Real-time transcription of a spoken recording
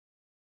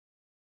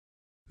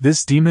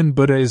This demon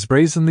Buddha is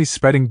brazenly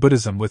spreading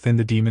Buddhism within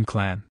the demon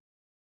clan.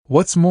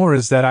 What's more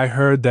is that I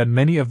heard that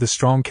many of the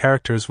strong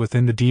characters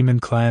within the demon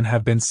clan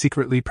have been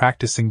secretly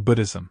practicing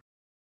Buddhism.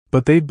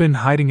 But they've been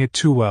hiding it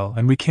too well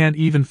and we can't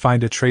even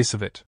find a trace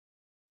of it.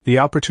 The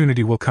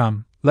opportunity will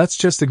come, let's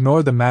just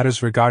ignore the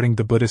matters regarding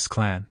the Buddhist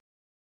clan.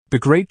 The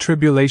Great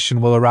Tribulation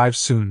will arrive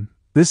soon.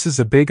 This is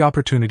a big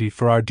opportunity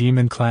for our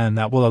demon clan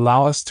that will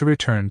allow us to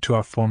return to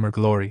our former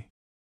glory.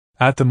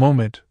 At the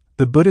moment,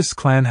 the Buddhist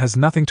clan has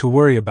nothing to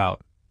worry about.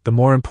 The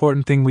more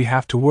important thing we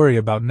have to worry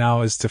about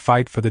now is to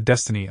fight for the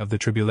destiny of the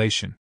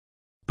tribulation.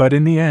 But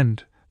in the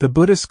end, the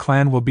Buddhist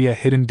clan will be a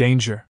hidden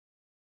danger.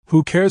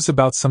 Who cares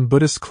about some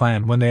Buddhist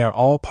clan when they are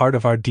all part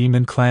of our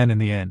demon clan in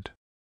the end?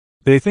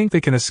 They think they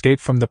can escape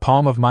from the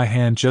palm of my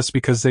hand just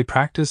because they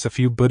practice a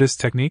few Buddhist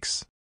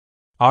techniques?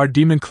 Our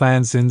demon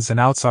clan's ins and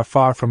outs are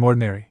far from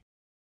ordinary.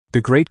 The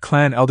great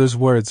clan elder's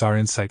words are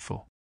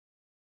insightful.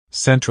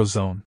 Central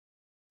Zone.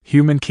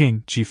 Human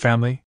King, G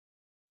family?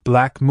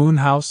 Black Moon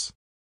House?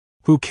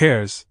 Who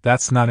cares,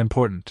 that's not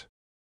important.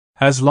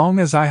 As long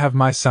as I have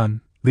my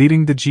son,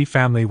 leading the G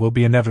family will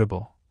be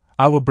inevitable.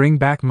 I will bring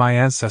back my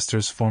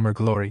ancestors' former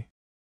glory.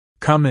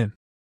 Come in.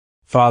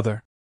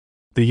 Father.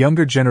 The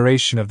younger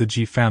generation of the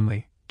G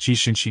family, Ji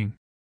Xinxin.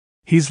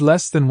 He's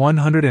less than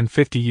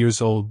 150 years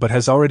old but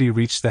has already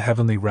reached the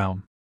heavenly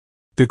realm.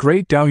 The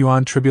great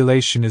Daoyuan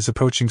tribulation is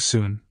approaching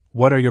soon.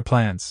 What are your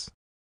plans?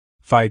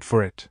 Fight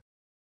for it.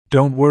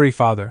 Don't worry,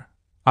 Father.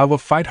 I will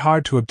fight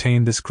hard to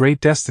obtain this great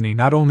destiny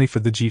not only for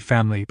the Ji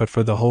family but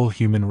for the whole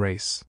human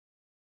race.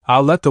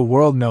 I'll let the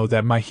world know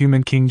that my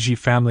human king Ji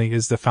family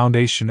is the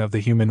foundation of the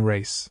human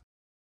race.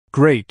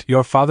 Great,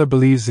 your father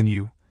believes in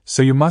you,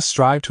 so you must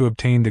strive to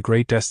obtain the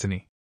great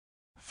destiny.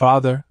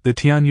 Father, the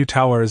Tianyu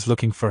Tower is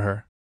looking for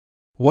her.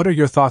 What are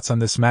your thoughts on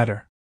this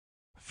matter?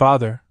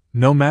 Father,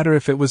 no matter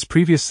if it was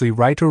previously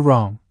right or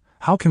wrong,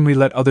 how can we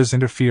let others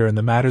interfere in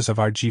the matters of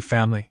our Ji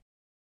family?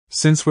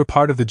 Since we're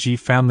part of the Ji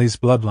family's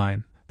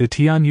bloodline, the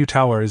Tianyu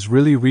Tower is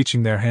really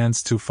reaching their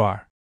hands too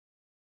far.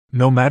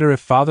 No matter if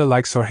father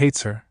likes or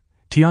hates her,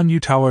 Tianyu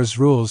Tower's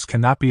rules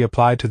cannot be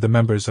applied to the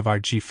members of our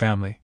Ji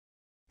family.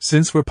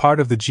 Since we're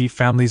part of the Ji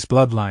family's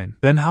bloodline,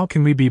 then how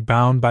can we be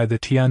bound by the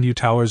Tianyu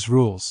Tower's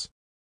rules?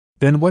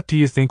 Then what do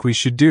you think we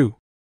should do?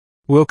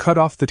 We'll cut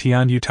off the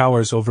Tianyu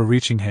Tower's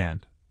overreaching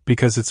hand,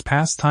 because it's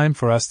past time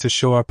for us to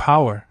show our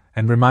power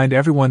and remind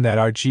everyone that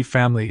our Ji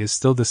family is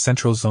still the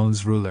Central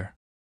Zone's ruler.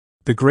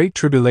 The Great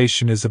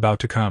Tribulation is about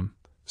to come.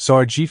 So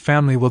our Ji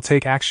family will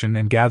take action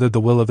and gather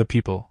the will of the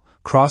people,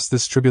 cross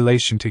this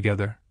tribulation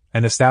together,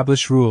 and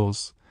establish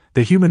rules.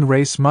 The human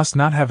race must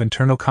not have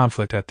internal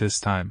conflict at this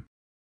time.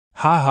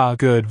 Ha,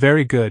 good,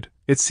 very good.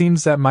 It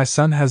seems that my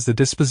son has the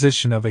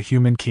disposition of a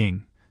human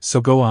king,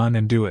 so go on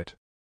and do it.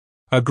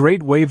 A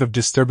great wave of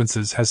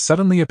disturbances has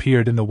suddenly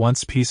appeared in the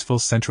once peaceful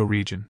central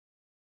region.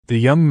 The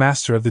young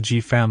master of the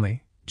Ji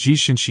family, Ji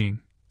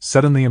Xinxin,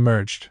 suddenly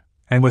emerged,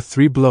 and with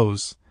 3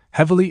 blows,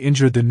 heavily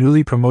injured the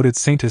newly promoted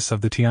saintess of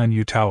the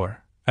Tianyu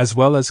Tower, as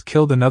well as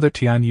killed another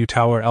Tianyu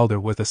Tower elder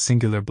with a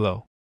singular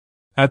blow.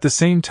 At the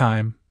same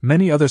time,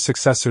 many other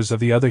successors of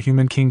the other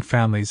human king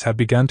families have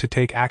begun to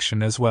take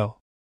action as well.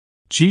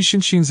 Ji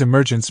Xinxin's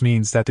emergence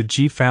means that the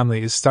Ji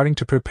family is starting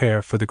to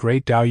prepare for the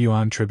great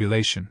Daoyuan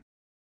tribulation.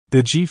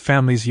 The Ji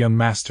family's young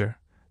master,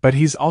 but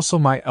he's also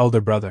my elder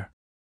brother.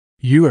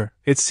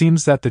 It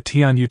seems that the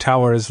Tianyu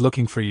Tower is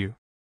looking for you.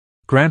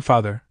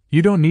 Grandfather,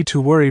 you don't need to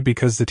worry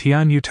because the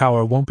Tianyu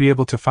Tower won't be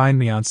able to find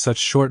me on such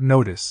short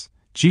notice.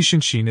 Ji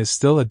Xinxin is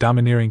still a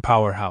domineering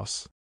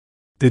powerhouse.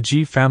 The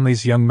Ji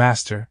family's young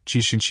master, Ji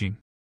Xinxin.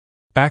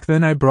 Back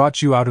then I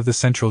brought you out of the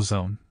Central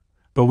Zone,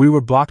 but we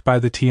were blocked by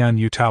the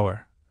Tianyu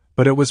Tower.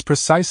 But it was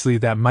precisely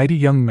that mighty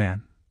young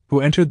man who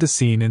entered the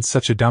scene in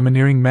such a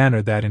domineering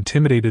manner that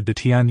intimidated the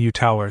Tianyu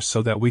Tower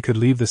so that we could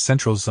leave the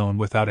Central Zone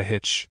without a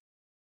hitch.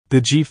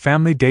 The Ji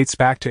family dates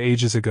back to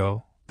ages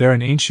ago. They're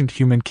an ancient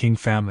human king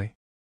family.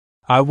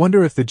 I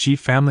wonder if the Ji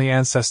family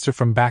ancestor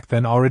from back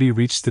then already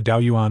reached the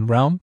Daoyuan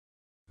realm?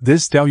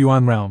 This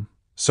Daoyuan realm,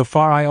 so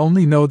far I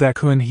only know that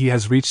he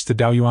has reached the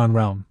Daoyuan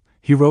realm.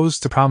 He rose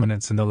to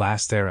prominence in the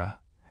last era,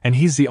 and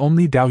he's the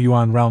only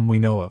Daoyuan realm we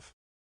know of.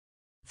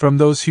 From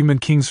those human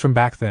kings from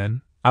back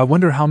then, I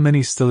wonder how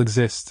many still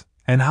exist,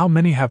 and how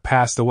many have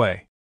passed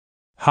away.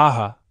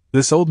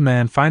 This old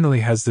man finally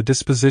has the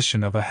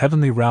disposition of a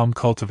heavenly realm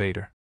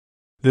cultivator.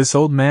 This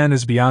old man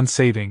is beyond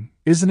saving,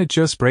 isn't it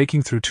just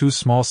breaking through 2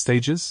 small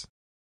stages?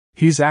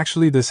 He's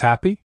actually this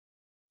happy?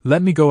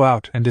 Let me go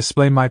out and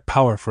display my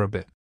power for a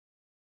bit.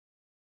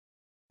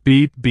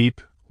 Beep, beep,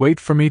 wait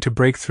for me to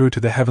break through to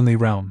the heavenly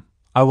realm.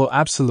 I will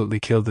absolutely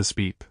kill this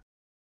beep.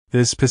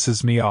 This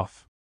pisses me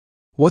off.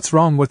 What's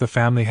wrong with the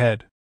family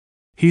head?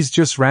 He's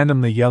just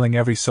randomly yelling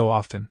every so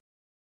often.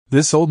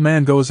 This old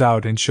man goes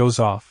out and shows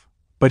off,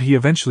 but he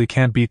eventually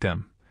can't beat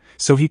them,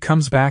 so he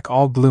comes back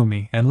all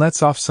gloomy and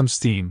lets off some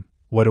steam.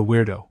 What a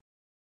weirdo.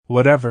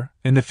 Whatever,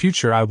 in the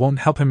future I won't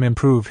help him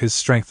improve his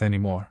strength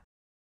anymore.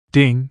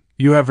 Ding,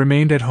 you have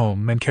remained at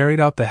home and carried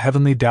out the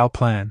Heavenly Dao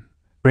plan,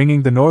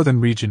 bringing the northern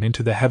region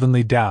into the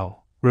Heavenly Dao,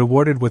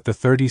 rewarded with the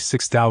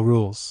 36 Dao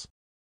rules.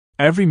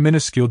 Every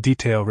minuscule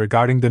detail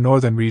regarding the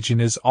northern region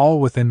is all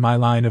within my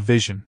line of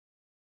vision.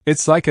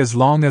 It's like as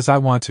long as I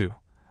want to,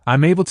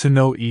 I'm able to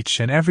know each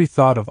and every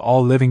thought of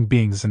all living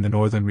beings in the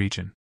northern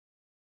region.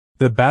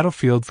 The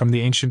battlefield from the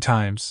ancient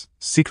times,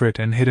 secret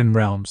and hidden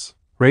realms,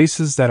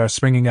 races that are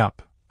springing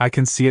up, I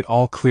can see it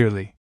all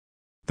clearly.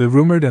 The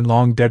rumored and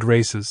long-dead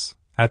races,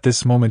 at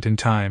this moment in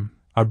time,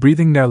 are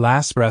breathing their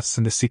last breaths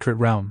in the secret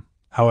realm.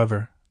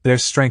 However, their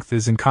strength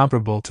is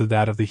incomparable to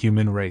that of the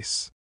human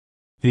race.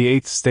 The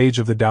 8th stage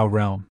of the Tao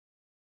realm.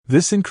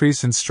 This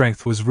increase in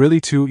strength was really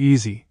too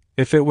easy.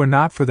 If it were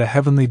not for the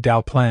heavenly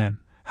Tao plan,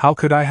 how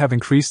could I have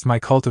increased my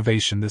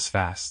cultivation this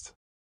fast?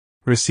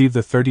 Receive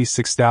the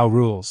 36 Tao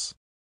rules.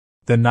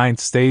 The 9th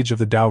stage of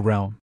the Tao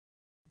realm.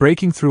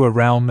 Breaking through a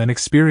realm and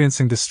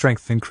experiencing the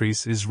strength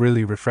increase is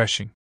really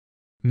refreshing.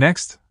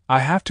 Next, I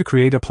have to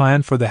create a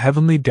plan for the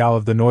heavenly Tao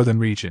of the northern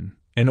region.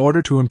 In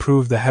order to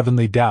improve the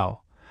heavenly Tao,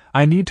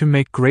 I need to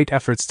make great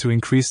efforts to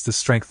increase the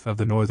strength of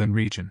the northern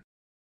region.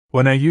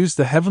 When I used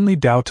the heavenly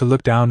Tao to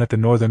look down at the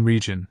northern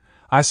region,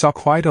 I saw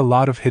quite a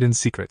lot of hidden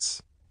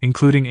secrets,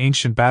 including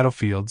ancient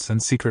battlefields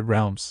and secret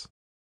realms.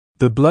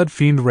 The blood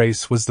fiend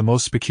race was the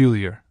most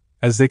peculiar,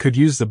 as they could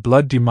use the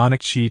blood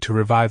demonic chi to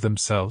revive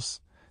themselves,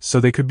 so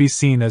they could be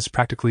seen as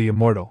practically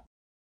immortal.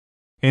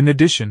 In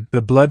addition,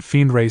 the blood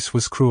fiend race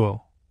was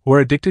cruel, were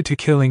addicted to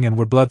killing and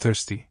were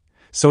bloodthirsty,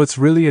 so it's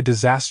really a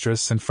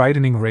disastrous and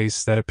frightening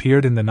race that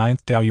appeared in the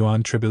 9th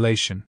Daoyuan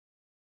tribulation.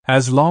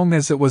 As long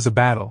as it was a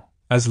battle,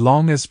 as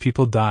long as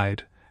people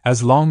died,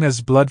 as long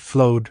as blood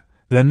flowed,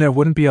 then there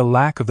wouldn't be a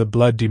lack of the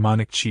blood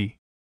demonic chi.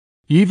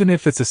 Even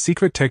if it's a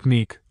secret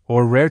technique,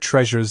 or rare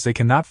treasures, they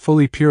cannot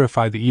fully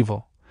purify the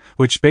evil,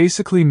 which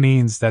basically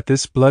means that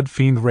this blood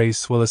fiend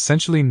race will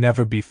essentially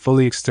never be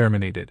fully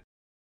exterminated.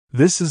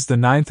 This is the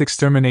 9th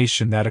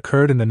extermination that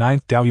occurred in the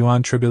 9th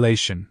Daoyuan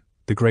tribulation,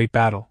 the Great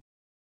Battle.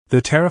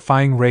 The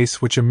terrifying race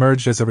which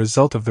emerged as a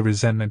result of the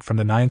resentment from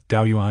the 9th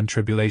Daoyuan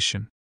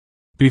tribulation.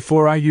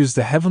 Before I use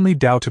the heavenly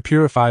Tao to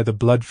purify the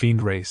blood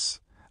fiend race,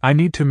 I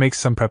need to make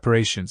some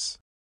preparations.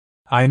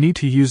 I need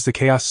to use the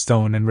Chaos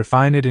Stone and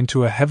refine it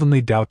into a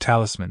heavenly Tao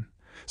talisman,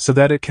 so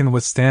that it can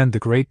withstand the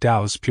Great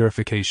Tao's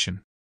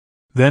purification.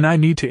 Then I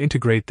need to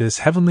integrate this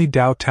heavenly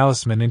Tao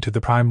talisman into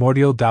the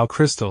primordial Tao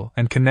crystal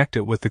and connect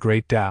it with the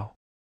Great Tao.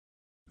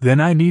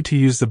 Then I need to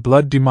use the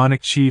blood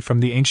demonic chi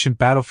from the ancient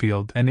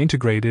battlefield and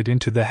integrate it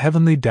into the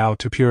heavenly Tao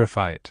to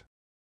purify it.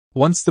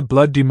 Once the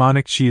blood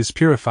demonic chi is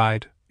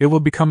purified, it will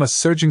become a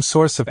surging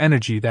source of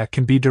energy that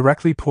can be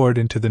directly poured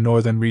into the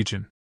northern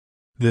region.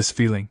 This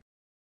feeling.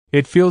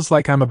 It feels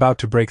like I'm about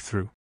to break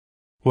through.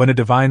 When a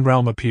divine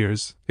realm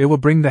appears, it will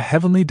bring the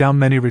heavenly Tao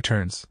many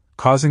returns,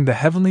 causing the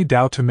heavenly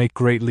Tao to make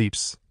great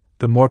leaps.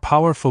 The more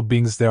powerful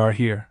beings there are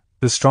here,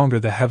 the stronger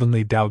the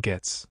heavenly Tao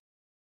gets.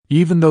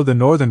 Even though the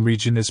northern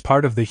region is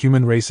part of the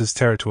human race's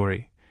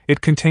territory,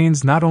 it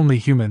contains not only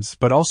humans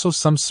but also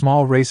some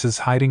small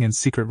races hiding in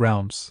secret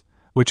realms,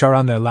 which are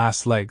on their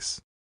last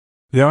legs.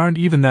 There aren't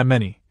even that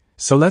many,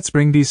 so let's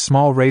bring these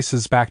small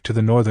races back to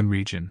the northern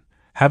region.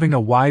 Having a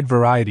wide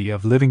variety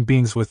of living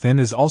beings within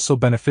is also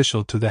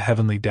beneficial to the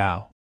heavenly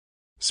Tao.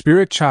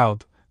 Spirit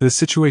child, the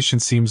situation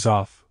seems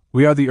off.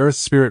 We are the Earth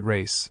spirit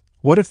race.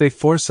 What if they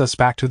force us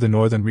back to the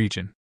northern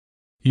region?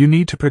 You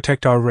need to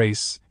protect our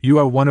race. You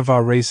are one of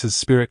our race's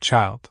spirit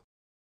child.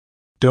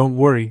 Don't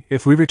worry,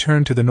 if we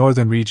return to the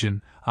northern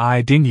region,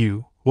 I, Ding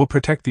Yu, will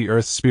protect the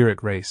Earth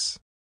spirit race.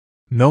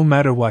 No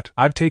matter what,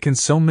 I've taken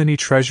so many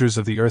treasures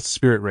of the Earth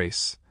spirit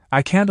race.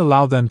 I can't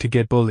allow them to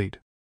get bullied.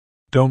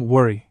 Don't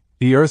worry,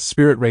 the Earth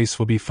spirit race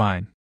will be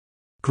fine.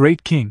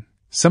 Great King,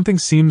 something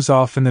seems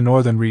off in the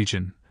northern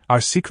region.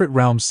 Our secret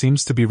realm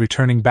seems to be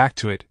returning back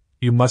to it.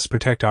 You must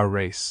protect our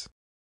race.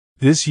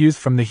 This youth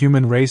from the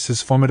human race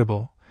is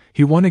formidable.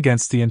 He won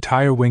against the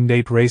entire winged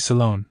ape race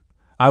alone.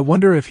 I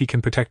wonder if he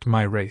can protect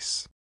my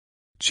race.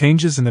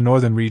 Changes in the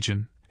northern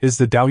region. Is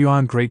the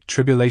Daoyuan Great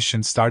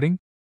Tribulation starting?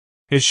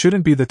 It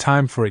shouldn't be the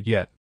time for it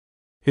yet.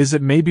 Is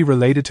it maybe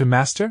related to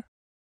Master?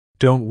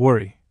 Don't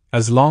worry.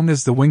 As long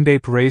as the winged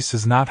ape race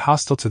is not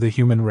hostile to the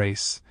human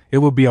race, it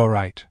will be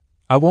alright.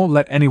 I won't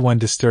let anyone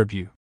disturb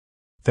you.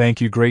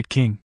 Thank you, Great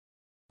King.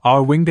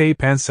 Our winged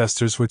ape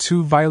ancestors were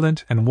too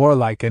violent and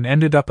warlike and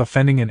ended up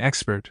offending an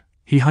expert.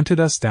 He hunted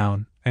us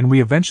down, and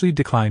we eventually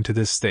declined to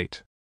this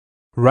state.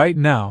 Right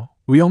now,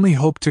 we only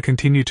hope to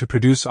continue to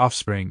produce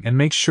offspring and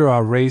make sure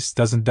our race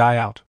doesn't die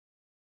out.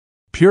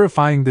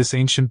 Purifying this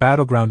ancient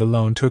battleground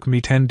alone took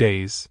me 10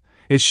 days.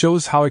 It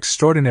shows how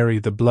extraordinary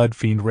the blood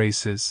fiend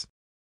race is.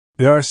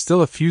 There are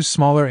still a few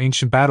smaller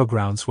ancient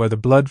battlegrounds where the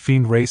blood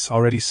fiend race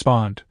already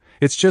spawned.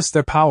 It's just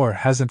their power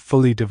hasn't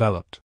fully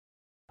developed.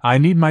 I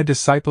need my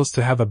disciples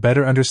to have a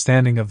better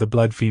understanding of the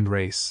blood fiend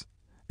race.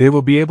 They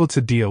will be able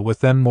to deal with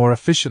them more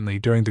efficiently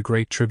during the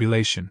Great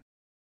Tribulation.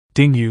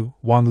 Ding Yu,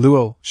 Wang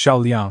Luo,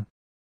 Xiao Liang.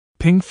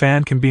 Ping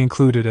Fan can be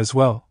included as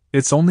well.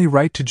 It's only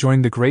right to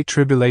join the Great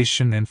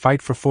Tribulation and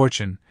fight for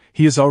fortune.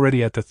 He is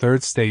already at the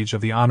 3rd stage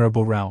of the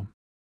Honorable Realm.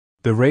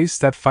 The race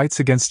that fights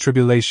against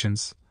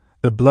tribulations,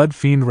 the blood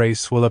fiend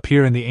race, will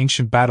appear in the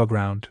ancient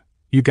battleground.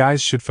 You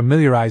guys should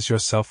familiarize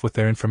yourself with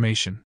their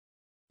information.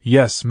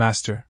 Yes,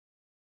 Master.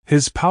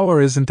 His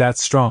power isn't that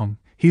strong,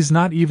 he's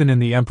not even in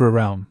the Emperor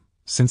realm,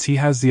 since he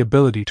has the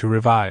ability to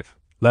revive.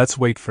 Let's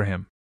wait for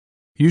him.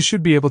 You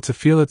should be able to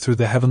feel it through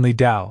the heavenly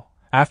Tao.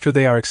 After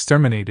they are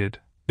exterminated,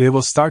 they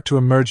will start to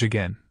emerge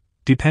again.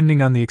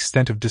 Depending on the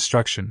extent of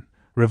destruction,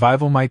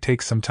 revival might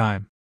take some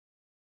time.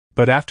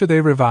 But after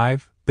they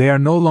revive, they are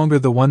no longer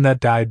the one that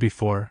died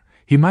before.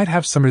 He might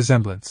have some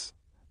resemblance,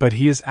 but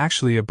he is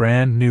actually a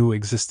brand new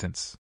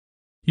existence.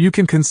 You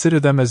can consider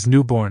them as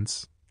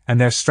newborns, and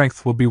their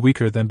strength will be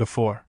weaker than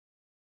before.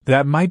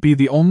 That might be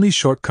the only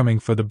shortcoming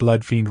for the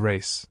blood fiend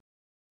race.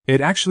 It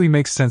actually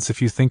makes sense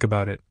if you think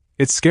about it.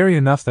 It's scary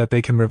enough that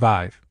they can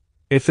revive.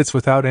 If it's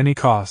without any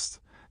cost,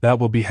 that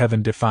will be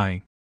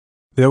heaven-defying.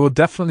 There will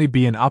definitely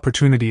be an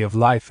opportunity of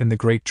life in the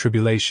Great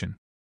Tribulation.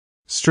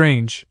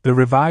 Strange, the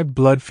revived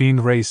blood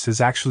fiend race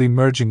is actually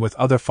merging with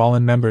other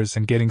fallen members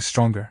and getting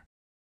stronger.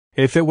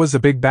 If it was a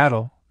big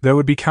battle, there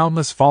would be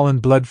countless fallen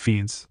blood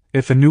fiends.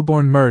 If a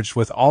newborn merged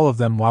with all of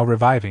them while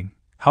reviving,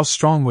 how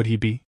strong would he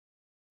be?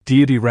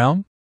 Deity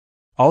realm?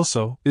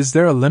 Also, is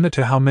there a limit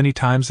to how many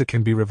times it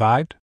can be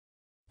revived?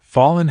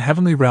 Fallen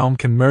heavenly realm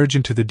can merge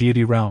into the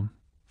deity realm.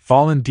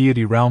 Fallen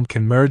deity realm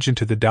can merge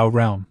into the Tao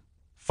realm.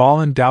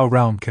 Fallen Tao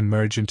realm can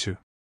merge into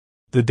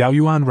the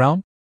Daoyuan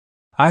realm?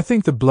 I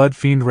think the blood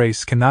fiend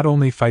race can not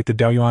only fight the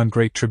Daoyuan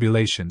Great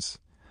Tribulations,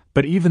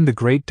 but even the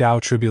Great Tao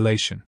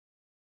Tribulation.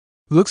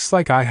 Looks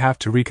like I have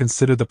to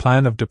reconsider the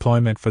plan of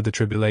deployment for the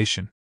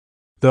tribulation.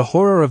 The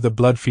horror of the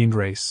blood fiend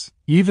race,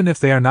 even if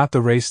they are not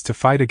the race to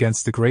fight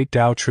against the Great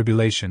Tao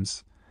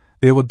Tribulations,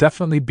 they will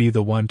definitely be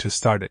the one to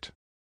start it.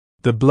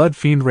 The blood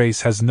fiend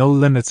race has no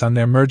limits on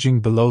their merging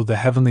below the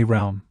heavenly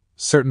realm,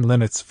 certain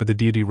limits for the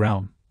deity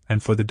realm,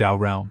 and for the Tao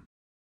realm.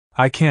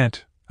 I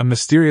can't, a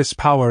mysterious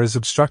power is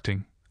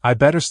obstructing. I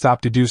better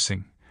stop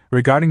deducing.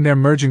 Regarding their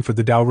merging for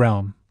the Tao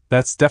realm,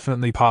 that's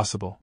definitely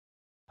possible.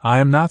 I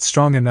am not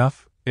strong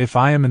enough. If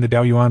I am in the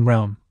Daoyuan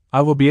realm,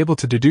 I will be able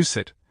to deduce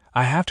it.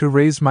 I have to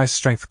raise my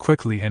strength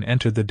quickly and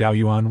enter the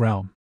Daoyuan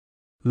realm.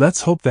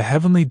 Let's hope the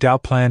heavenly Tao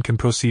plan can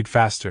proceed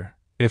faster.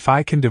 If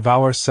I can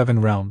devour 7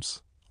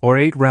 realms, or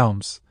 8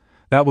 realms,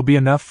 that will be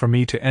enough for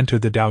me to enter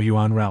the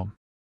Daoyuan realm.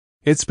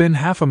 It's been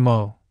half a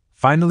mo.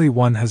 Finally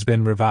one has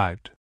been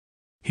revived.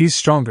 He's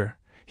stronger.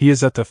 He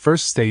is at the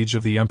first stage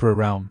of the Emperor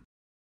realm.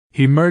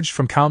 He merged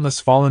from countless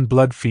fallen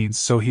blood fiends,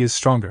 so he is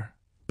stronger.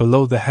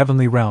 Below the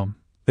heavenly realm,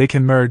 they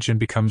can merge and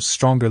become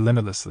stronger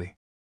limitlessly.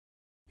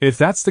 If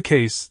that's the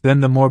case, then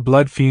the more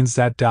blood fiends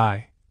that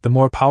die, the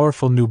more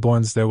powerful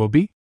newborns there will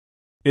be?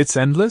 It's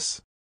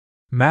endless?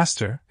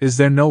 Master, is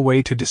there no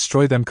way to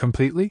destroy them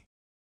completely?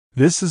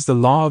 This is the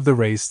law of the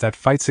race that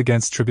fights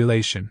against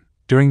tribulation.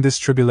 During this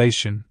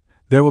tribulation,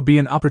 there will be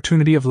an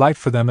opportunity of life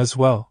for them as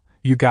well.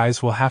 You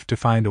guys will have to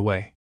find a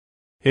way.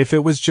 If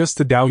it was just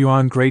the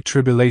Daoyuan Great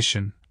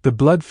Tribulation, the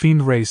blood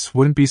fiend race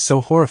wouldn't be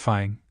so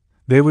horrifying.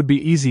 They would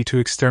be easy to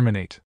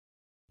exterminate.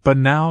 But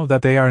now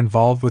that they are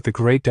involved with the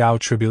Great Tao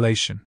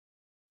Tribulation,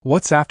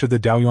 what's after the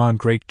Daoyuan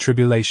Great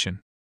Tribulation?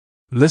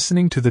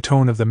 Listening to the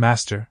tone of the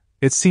Master,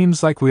 it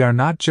seems like we are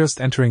not just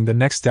entering the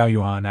next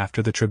Daoyuan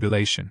after the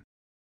tribulation.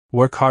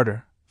 Work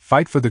harder,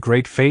 fight for the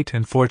great fate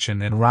and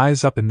fortune, and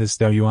rise up in this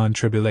Daoyuan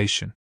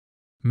Tribulation.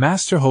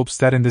 Master hopes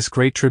that in this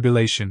Great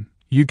Tribulation,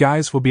 you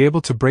guys will be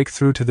able to break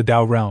through to the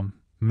Tao realm,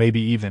 maybe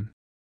even.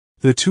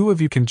 The two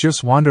of you can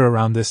just wander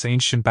around this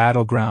ancient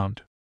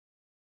battleground.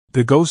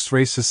 The ghost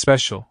race is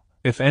special.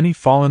 If any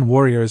fallen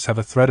warriors have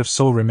a thread of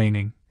soul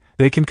remaining,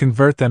 they can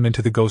convert them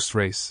into the ghost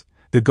race.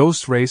 The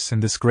ghost race in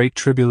this Great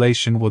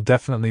Tribulation will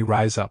definitely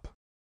rise up.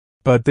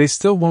 But they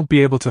still won't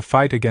be able to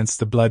fight against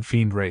the blood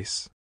fiend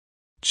race.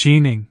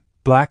 Qining,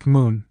 Black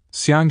Moon,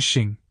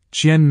 Xiangxing,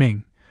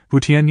 Qianming,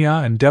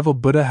 Wutianya and Devil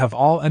Buddha have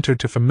all entered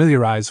to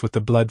familiarize with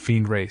the blood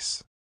fiend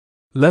race.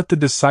 Let the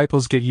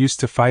disciples get used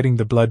to fighting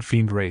the blood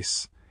fiend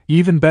race.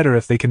 Even better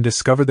if they can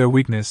discover their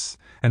weakness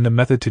and the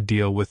method to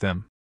deal with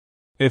them.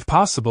 If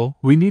possible,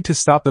 we need to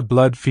stop the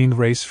blood fiend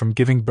race from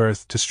giving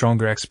birth to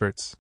stronger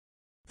experts.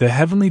 The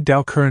heavenly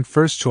Tao current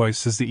first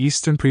choice is the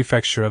eastern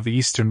prefecture of the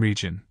eastern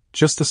region,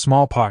 just a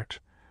small part,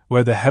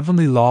 where the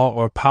heavenly law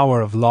or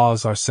power of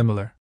laws are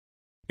similar.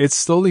 It's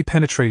slowly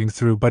penetrating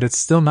through, but it's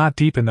still not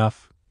deep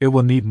enough. It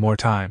will need more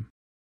time.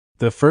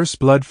 The first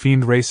blood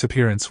fiend race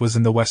appearance was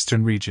in the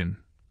western region,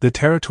 the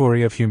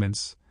territory of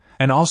humans,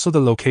 and also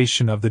the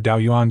location of the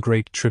Daoyuan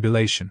Great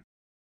Tribulation.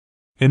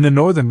 In the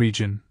northern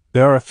region,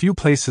 there are a few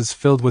places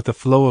filled with the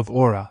flow of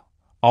aura.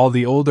 All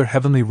the older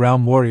heavenly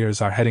realm warriors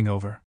are heading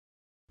over.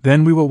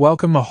 Then we will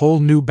welcome a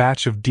whole new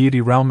batch of deity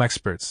realm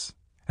experts,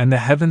 and the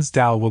heavens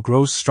Tao will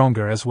grow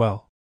stronger as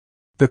well.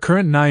 The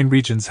current 9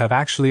 regions have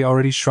actually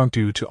already shrunk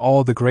due to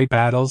all the great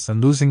battles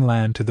and losing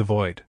land to the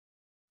void.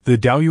 The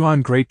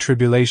Daoyuan Great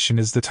Tribulation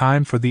is the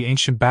time for the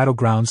ancient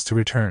battlegrounds to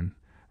return,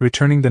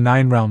 returning the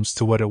 9 realms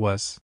to what it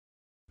was.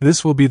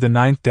 This will be the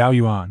 9th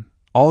Daoyuan.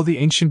 All the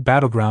ancient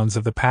battlegrounds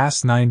of the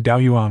past 9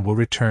 Daoyuan will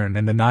return,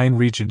 and the 9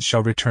 regions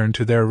shall return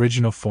to their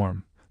original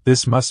form.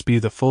 This must be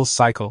the full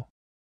cycle.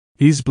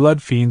 These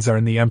blood fiends are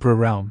in the Emperor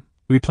realm.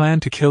 We plan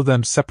to kill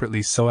them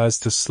separately so as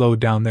to slow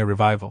down their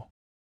revival.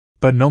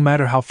 But no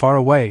matter how far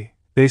away,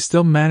 they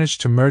still manage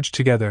to merge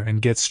together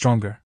and get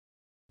stronger.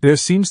 There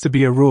seems to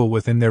be a rule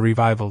within their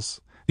revivals: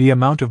 the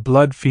amount of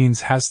blood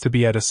fiends has to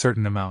be at a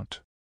certain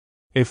amount.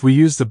 If we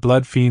use the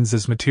blood fiends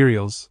as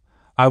materials,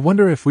 I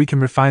wonder if we can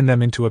refine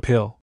them into a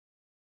pill.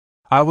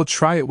 I will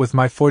try it with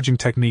my forging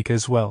technique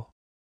as well.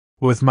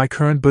 With my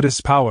current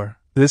Buddhist power,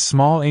 this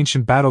small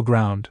ancient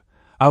battleground,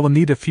 I will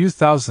need a few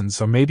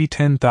thousands or maybe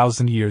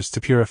 10,000 years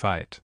to purify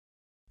it.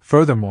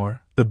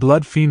 Furthermore, the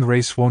blood fiend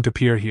race won't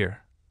appear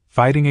here,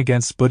 fighting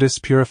against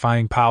Buddhist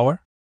purifying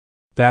power?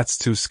 That's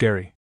too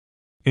scary.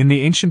 In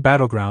the ancient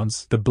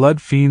battlegrounds, the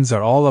blood fiends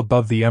are all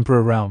above the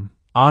Emperor realm.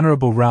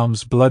 Honorable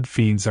realm's blood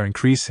fiends are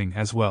increasing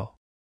as well.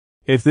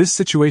 If this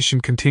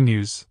situation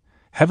continues,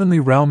 heavenly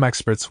realm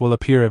experts will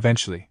appear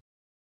eventually.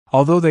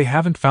 Although they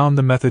haven't found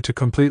the method to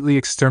completely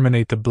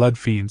exterminate the blood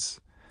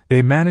fiends,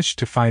 they managed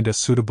to find a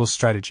suitable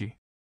strategy.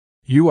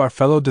 You are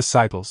fellow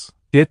disciples,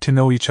 get to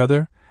know each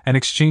other, and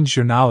exchange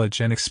your knowledge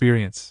and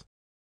experience.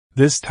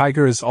 This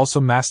tiger is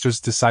also Master's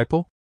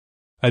disciple?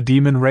 A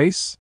demon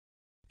race?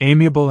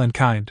 Amiable and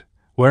kind,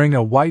 wearing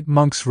a white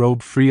monk's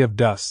robe free of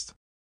dust.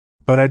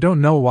 But I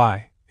don't know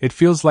why, it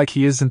feels like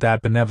he isn't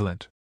that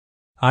benevolent.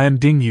 I am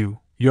Ding Yu,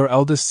 your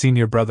eldest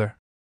senior brother.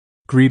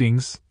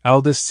 Greetings,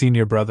 eldest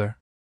senior brother.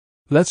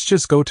 Let's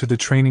just go to the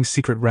training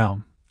secret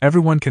realm.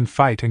 Everyone can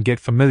fight and get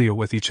familiar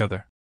with each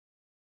other.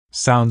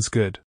 Sounds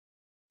good.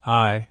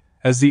 I,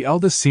 as the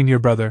eldest senior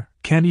brother,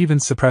 can't even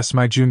suppress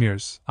my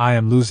juniors. I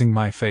am losing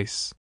my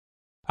face.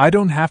 I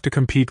don't have to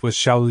compete with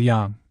Xiao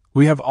Liang.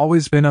 We have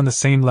always been on the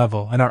same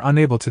level and are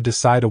unable to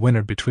decide a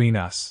winner between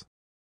us.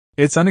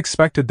 It's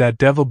unexpected that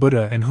Devil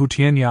Buddha and Hu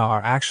Tianya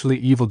are actually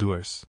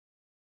evildoers.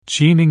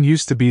 Qi Ning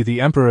used to be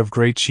the Emperor of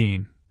Great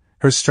Qin.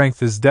 Her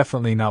strength is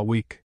definitely not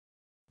weak.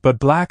 But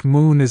Black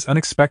Moon is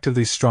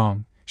unexpectedly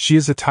strong. She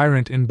is a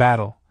tyrant in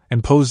battle,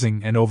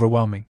 imposing and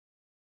overwhelming.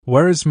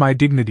 Where is my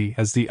dignity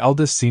as the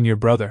eldest senior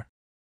brother?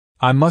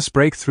 I must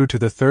break through to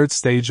the third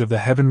stage of the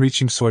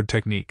heaven-reaching sword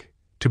technique,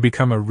 to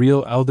become a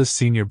real eldest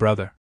senior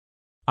brother.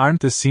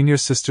 Aren't the senior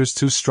sisters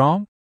too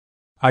strong?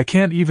 I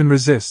can't even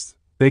resist,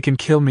 they can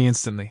kill me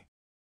instantly.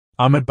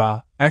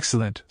 Ahmedba,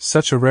 excellent,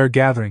 such a rare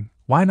gathering,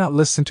 why not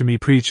listen to me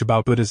preach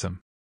about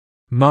Buddhism?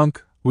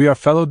 Monk, we are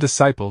fellow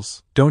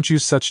disciples, don't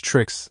use such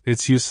tricks,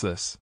 it's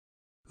useless.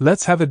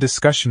 Let's have a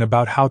discussion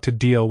about how to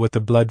deal with the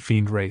blood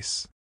fiend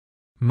race.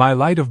 My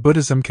light of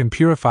Buddhism can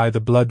purify the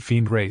blood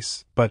fiend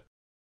race, but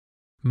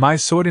my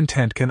sword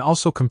intent can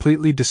also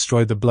completely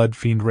destroy the blood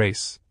fiend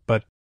race,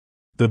 but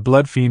the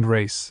blood fiend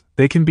race,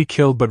 they can be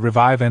killed but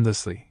revive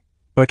endlessly.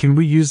 But can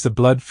we use the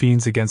blood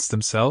fiends against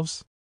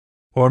themselves?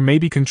 Or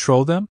maybe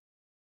control them?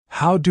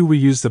 How do we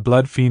use the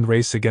blood fiend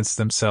race against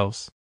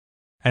themselves?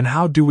 And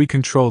how do we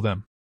control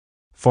them?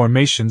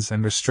 Formations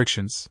and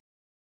restrictions.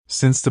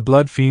 Since the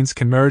blood fiends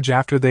can merge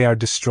after they are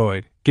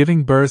destroyed,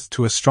 giving birth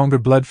to a stronger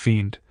blood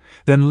fiend,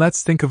 then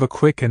let's think of a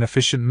quick and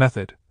efficient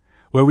method,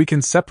 where we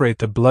can separate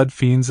the blood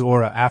fiend's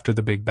aura after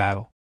the big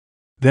battle.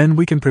 Then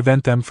we can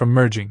prevent them from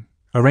merging,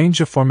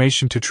 arrange a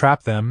formation to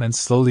trap them and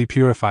slowly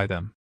purify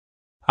them.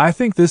 I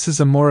think this is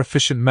a more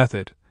efficient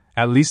method,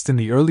 at least in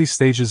the early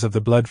stages of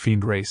the blood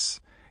fiend race.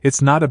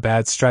 It's not a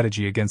bad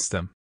strategy against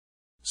them.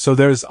 So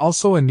there is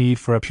also a need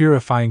for a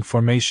purifying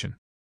formation.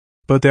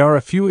 But there are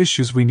a few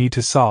issues we need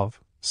to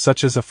solve,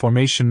 such as a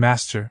formation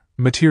master,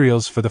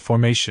 materials for the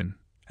formation,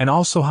 and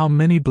also how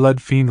many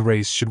blood fiend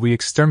race should we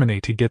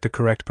exterminate to get the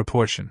correct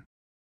proportion.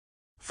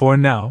 For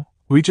now,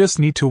 we just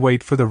need to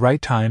wait for the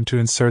right time to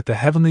insert the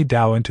heavenly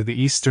Tao into the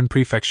eastern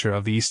prefecture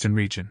of the eastern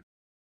region.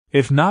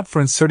 If not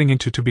for inserting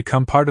into to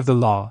become part of the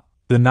law,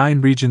 the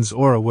 9 regions'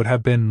 aura would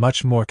have been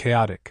much more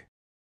chaotic.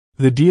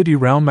 The deity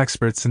realm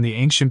experts in the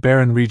ancient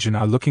barren region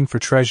are looking for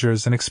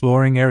treasures and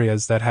exploring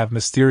areas that have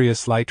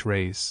mysterious light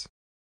rays.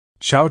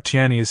 Chao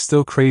Tianyi is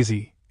still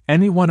crazy.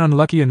 Anyone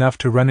unlucky enough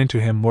to run into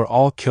him were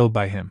all killed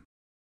by him.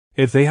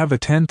 If they have a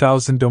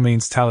 10,000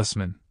 domains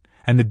talisman,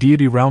 and the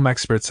deity realm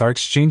experts are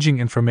exchanging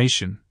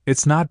information,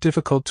 it's not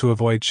difficult to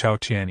avoid Chao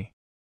Tianyi.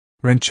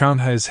 Ren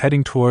Changhe is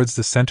heading towards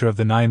the center of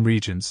the 9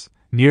 regions,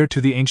 near to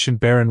the ancient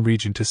barren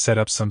region to set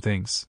up some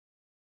things.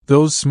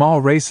 Those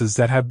small races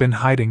that have been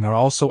hiding are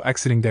also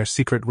exiting their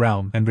secret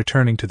realm and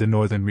returning to the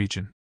northern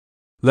region.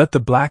 Let the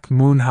Black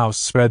Moon House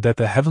spread that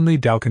the heavenly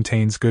Tao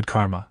contains good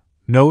karma.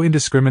 No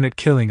indiscriminate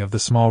killing of the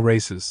small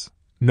races,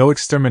 no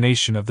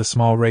extermination of the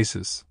small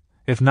races.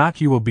 If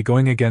not, you will be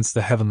going against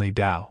the heavenly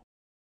Tao.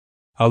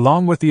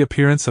 Along with the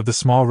appearance of the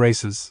small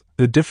races,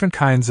 the different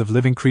kinds of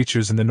living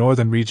creatures in the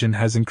northern region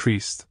has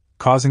increased,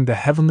 causing the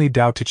heavenly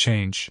Tao to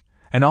change,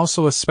 and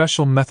also a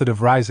special method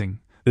of rising.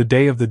 The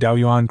day of the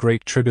Daoyuan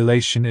Great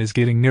Tribulation is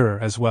getting nearer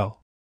as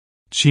well.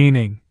 Qi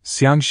Ning,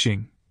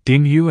 Xiangxing,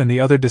 Ding Yu and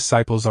the other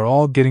disciples are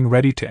all getting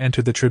ready to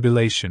enter the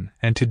tribulation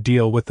and to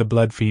deal with the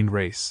blood fiend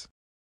race.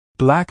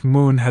 Black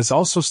Moon has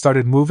also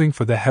started moving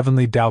for the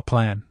heavenly Tao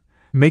plan,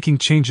 making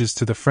changes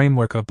to the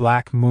framework of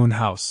Black Moon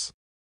House.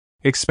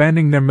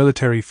 Expanding their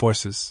military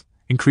forces,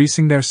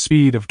 increasing their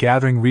speed of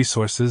gathering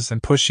resources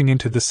and pushing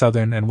into the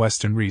southern and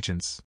western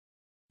regions.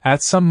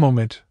 At some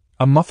moment,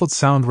 a muffled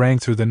sound rang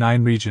through the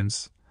 9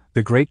 regions.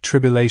 the Great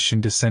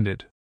Tribulation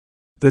descended.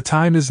 The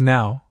time is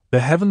now, the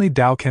heavenly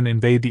Tao can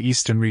invade the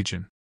eastern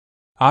region.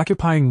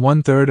 Occupying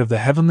 1/3 of the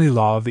heavenly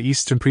law of the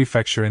eastern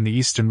prefecture in the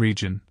eastern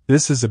region,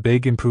 this is a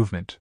big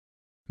improvement.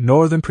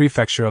 Northern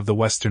prefecture of the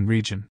western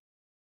region.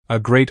 A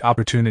great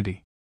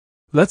opportunity.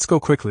 Let's go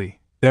quickly,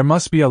 there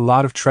must be a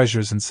lot of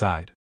treasures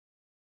inside.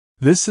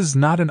 This is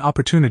not an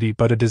opportunity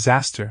but a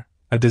disaster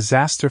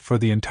for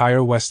the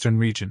entire western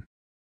region.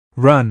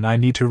 Run, I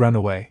need to run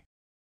away.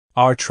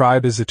 Our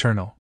tribe is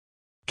eternal.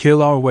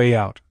 Kill our way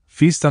out,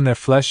 feast on their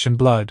flesh and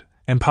blood,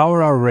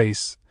 empower our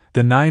race,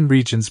 the 9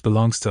 regions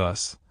belongs to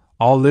us,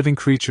 all living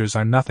creatures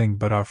are nothing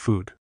but our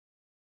food.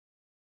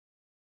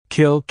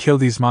 Kill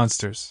these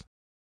monsters.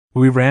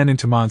 We ran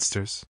into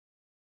monsters.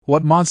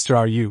 What monster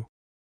are you?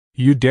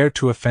 You dare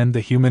to offend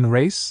the human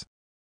race?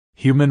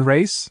 Human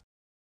race?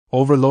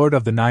 Overlord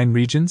of the 9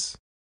 regions?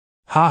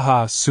 Ha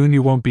ha, soon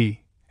you won't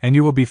be, and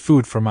you will be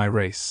food for my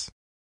race.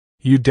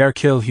 You dare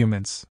kill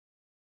humans.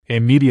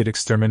 Immediate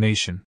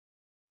extermination.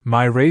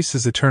 My race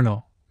is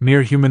eternal,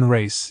 mere human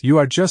race, you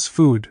are just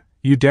food,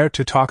 you dare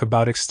to talk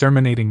about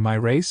exterminating my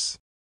race?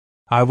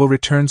 I will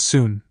return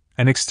soon,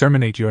 and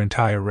exterminate your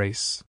entire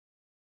race.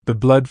 The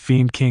Blood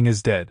Fiend King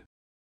is dead.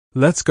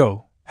 Let's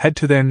go, head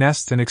to their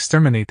nest and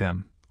exterminate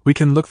them, we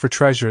can look for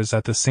treasures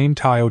at the same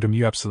Taiodum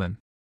Upsilon.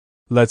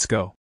 Let's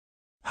go.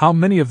 How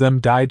many of them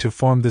died to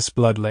form this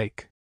blood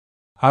lake?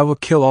 I will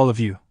kill all of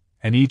you,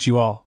 and eat you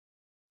all.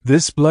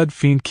 This Blood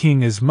Fiend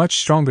King is much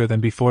stronger than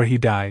before he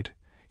died,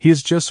 he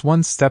is just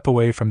 1 step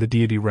away from the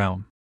deity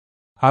realm.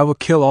 I will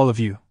kill all of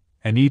you,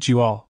 and eat you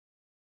all.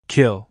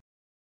 Kill.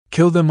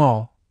 Kill them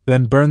all,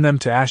 then burn them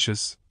to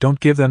ashes, don't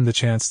give them the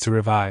chance to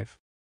revive.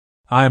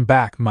 I am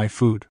back, my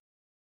food.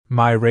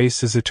 My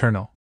race is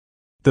eternal.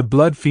 The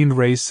Blood Fiend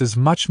race is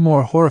much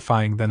more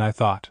horrifying than I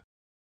thought.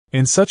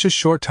 In such a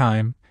short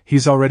time,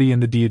 he's already in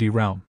the deity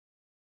realm.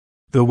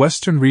 The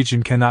western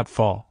region cannot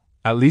fall,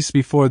 at least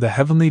before the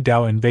heavenly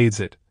Tao invades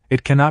it,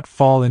 it cannot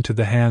fall into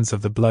the hands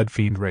of the Blood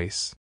Fiend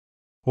race.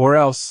 Or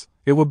else,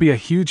 it will be a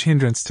huge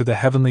hindrance to the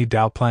heavenly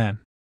Tao plan.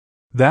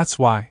 That's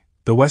why,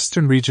 the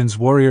western region's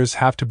warriors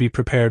have to be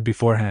prepared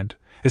beforehand,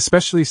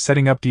 especially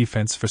setting up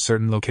defense for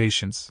certain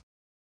locations.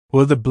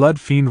 Will the Blood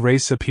Fiend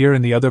race appear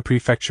in the other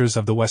prefectures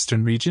of the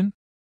western region?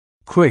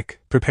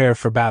 Quick, prepare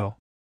for battle.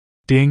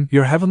 Ding,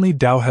 your heavenly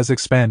Tao has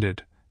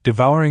expanded,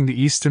 devouring the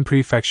eastern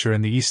prefecture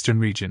in the eastern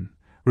region,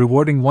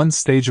 rewarding 1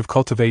 stage of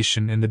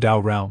cultivation in the Tao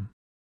realm.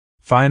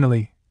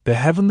 Finally, the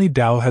heavenly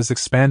Tao has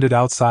expanded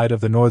outside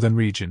of the northern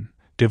region,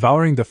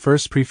 devouring the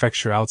first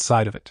prefecture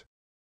outside of it.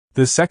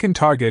 The second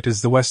target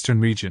is the western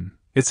region,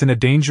 it's in a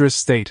dangerous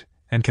state,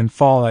 and can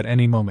fall at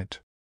any moment.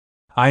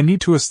 I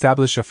need to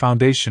establish a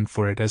foundation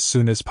for it as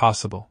soon as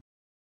possible.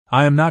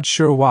 I am not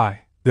sure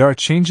why, there are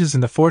changes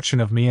in the fortune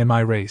of me and my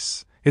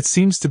race, it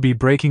seems to be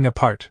breaking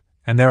apart,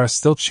 and there are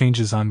still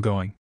changes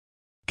ongoing.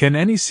 Can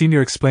any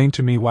senior explain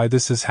to me why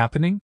this is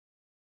happening?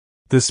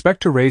 The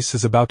Spectre race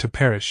is about to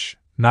perish,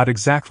 not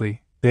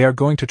exactly, they are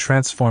going to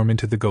transform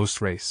into the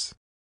Ghost race.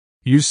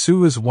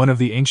 Yuxu is one of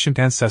the ancient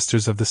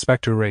ancestors of the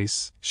Spectre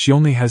race, she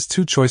only has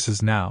 2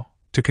 choices now,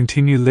 to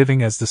continue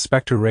living as the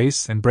Spectre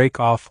race and break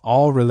off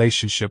all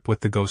relationship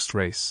with the Ghost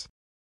race.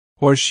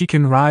 Or she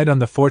can ride on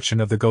the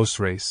fortune of the Ghost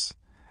race,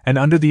 and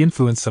under the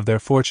influence of their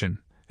fortune,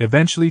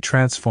 eventually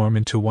transform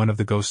into one of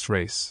the Ghost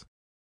race.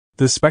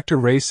 The Spectre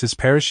race is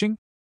perishing?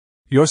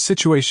 Your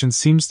situation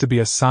seems to be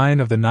a sign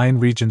of the 9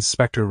 regions'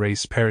 Spectre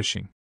race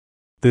perishing.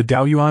 The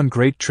Daoyuan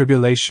Great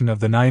Tribulation of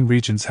the 9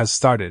 regions has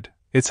started,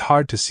 it's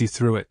hard to see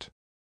through it.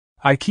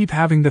 I keep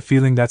having the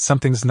feeling that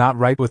something's not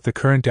right with the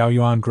current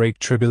Daoyuan Great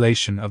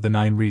Tribulation of the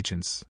 9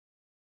 regions.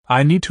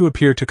 I need to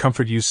appear to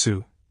comfort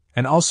Yuxu,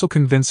 and also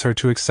convince her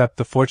to accept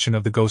the fortune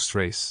of the Ghost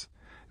race,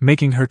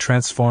 making her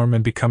transform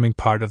and becoming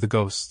part of the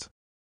Ghost.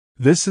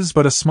 This is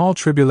but a small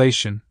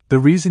tribulation, the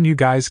reason you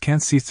guys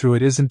can't see through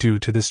it isn't due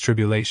to this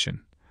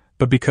tribulation,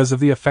 but because of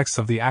the effects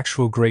of the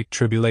actual Great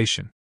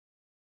Tribulation.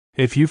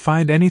 If you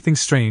find anything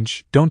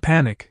strange, don't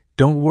panic,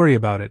 don't worry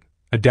about it.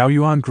 A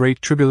Daoyuan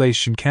Great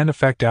Tribulation can't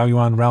affect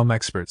Daoyuan realm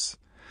experts.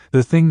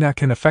 The thing that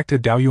can affect a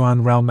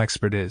Daoyuan realm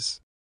expert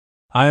is.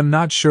 I am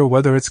not sure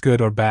whether it's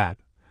good or bad,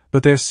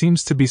 but there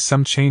seems to be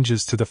some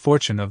changes to the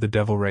fortune of the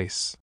devil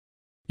race.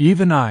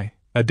 Even I,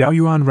 a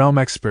Daoyuan realm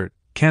expert,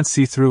 can't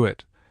see through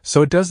it,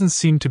 so it doesn't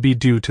seem to be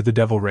due to the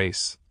devil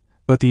race,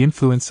 but the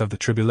influence of the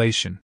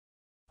tribulation.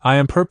 I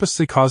am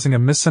purposely causing a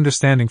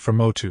misunderstanding for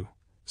Motu,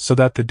 so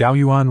that the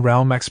Daoyuan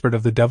realm expert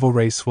of the devil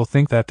race will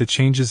think that the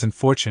changes in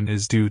fortune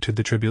is due to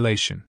the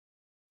tribulation.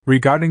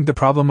 Regarding the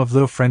problem of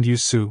little friend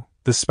Yuxu,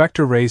 the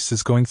Spectre race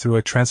is going through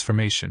a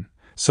transformation,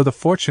 so the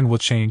fortune will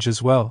change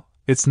as well,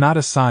 it's not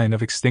a sign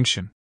of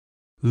extinction.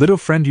 Little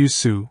friend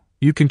Yuxu,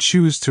 you can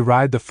choose to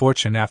ride the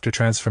fortune after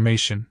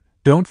transformation,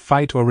 don't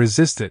fight or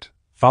resist it,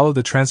 follow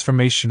the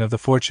transformation of the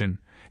fortune,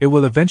 it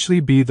will eventually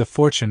be the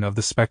fortune of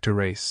the Spectre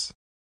race.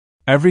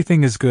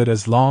 Everything is good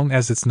as long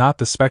as it's not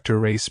the Spectre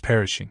race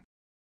perishing.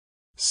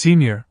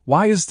 Senior,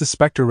 why is the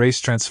Spectre race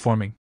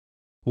transforming?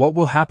 What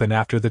will happen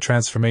after the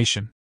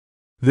transformation?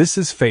 This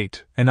is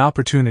fate, an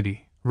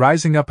opportunity,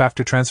 rising up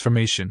after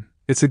transformation,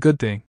 it's a good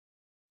thing.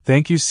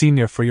 Thank you,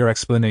 Senior, for your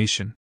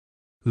explanation.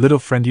 Little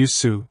friend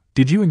Yuxu,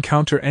 did you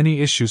encounter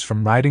any issues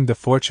from riding the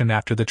fortune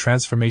after the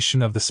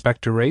transformation of the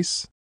specter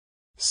race?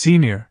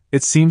 Senior,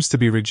 it seems to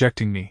be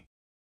rejecting me.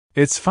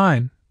 It's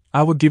fine,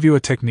 I will give you a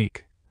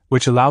technique,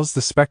 which allows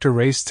the specter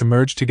race to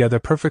merge together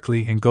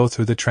perfectly and go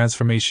through the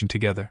transformation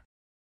together.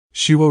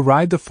 She will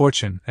ride the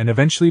fortune and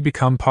eventually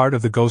become part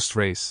of the ghost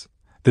race.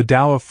 The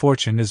Tao of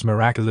Fortune is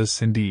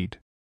miraculous indeed.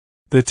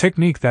 The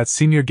technique that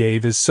Senior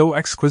gave is so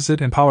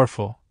exquisite and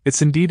powerful,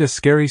 it's indeed a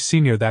scary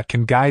Senior that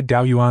can guide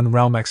Daoyuan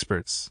realm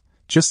experts.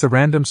 Just a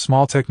random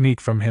small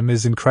technique from him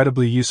is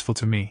incredibly useful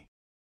to me.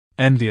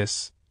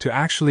 Envious, to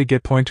actually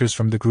get pointers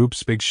from the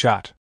group's big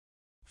shot.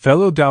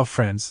 Fellow Tao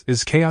friends,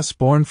 is chaos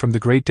born from the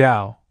great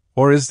Tao,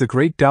 or is the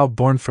great Tao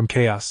born from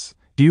chaos?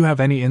 Do you have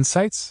any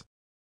insights?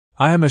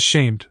 I am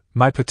ashamed,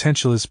 my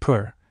potential is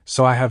poor,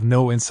 so I have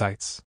no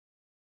insights.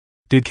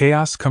 Did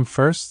chaos come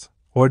first,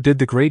 or did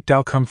the great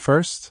Tao come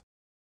first?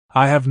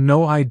 I have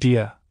no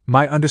idea,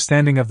 my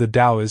understanding of the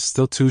Tao is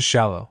still too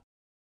shallow.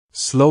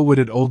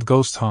 Slow-witted old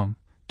ghost hum,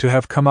 to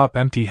have come up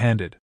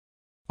empty-handed.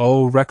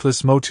 Oh,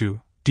 reckless Motu,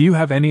 do you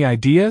have any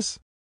ideas?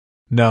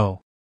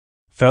 No.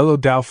 Fellow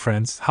Tao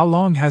friends, how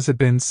long has it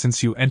been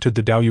since you entered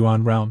the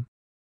Daoyuan realm?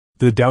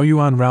 The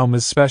Daoyuan realm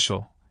is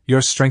special.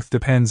 Your strength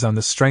depends on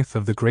the strength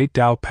of the great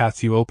Tao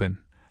path you open.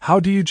 How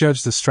do you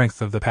judge the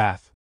strength of the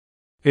path?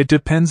 It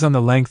depends on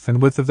the length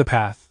and width of the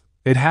path.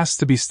 It has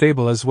to be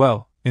stable as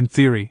well. In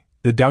theory,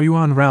 the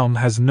Daoyuan realm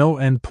has no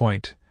end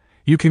point.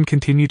 You can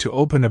continue to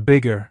open a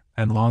bigger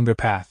and longer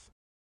path.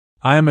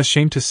 I am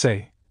ashamed to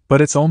say,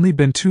 but it's only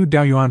been 2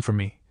 Daoyuan for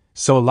me,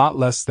 so a lot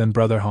less than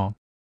Brother Hong.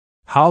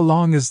 How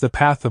long is the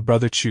path of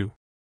Brother Chu?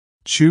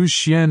 Chu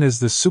Xuan is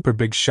the super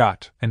big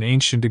shot, an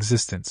ancient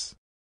existence.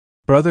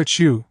 Brother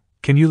Chu,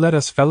 can you let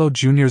us fellow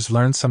juniors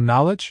learn some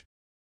knowledge?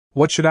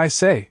 What should I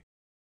say?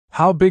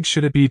 How big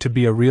should it be to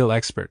be a real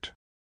expert?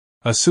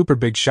 A super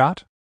big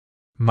shot?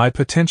 My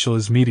potential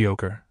is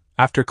mediocre.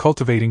 After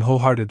cultivating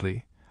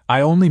wholeheartedly,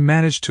 I only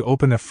managed to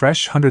open a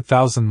fresh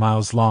 100,000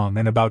 miles long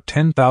and about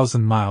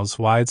 10,000 miles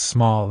wide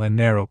small and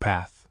narrow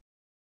path.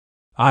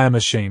 I am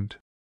ashamed.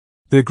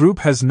 The group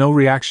has no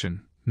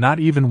reaction, not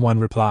even one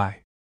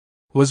reply.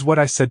 Was what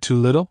I said too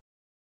little?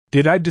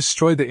 Did I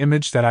destroy the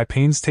image that I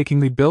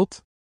painstakingly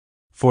built?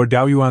 For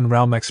Daoyuan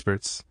realm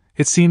experts,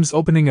 it seems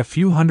opening a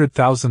few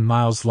 100,000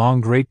 miles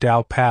long Great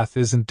Tao path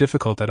isn't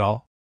difficult at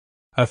all.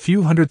 A few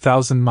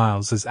 100,000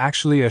 miles is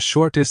actually a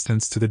short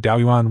distance to the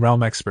Daoyuan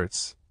realm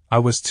experts. I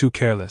was too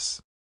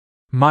careless.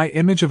 My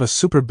image of a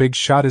super big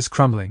shot is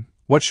crumbling.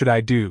 What should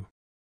I do?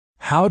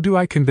 How do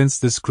I convince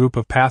this group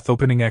of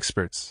path-opening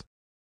experts?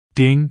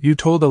 Ding, you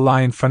told a lie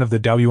in front of the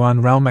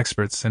Daoyuan realm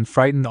experts and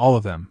frightened all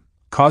of them,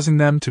 causing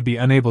them to be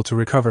unable to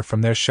recover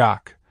from their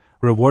shock,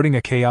 rewarding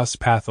a chaos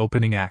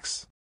path-opening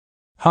axe.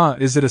 Huh,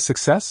 is it a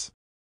success?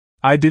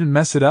 I didn't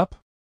mess it up?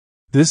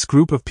 This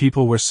group of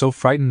people were so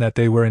frightened that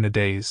they were in a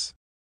daze.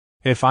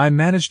 If I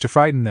managed to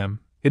frighten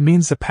them, it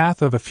means a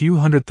path of a few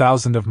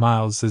 100,000 of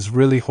miles is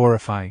really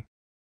horrifying.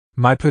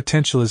 My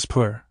potential is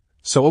poor,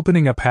 so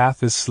opening a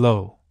path is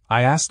slow.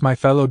 I asked my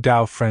fellow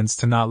Tao friends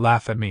to not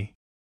laugh at me.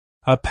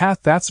 A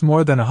path that's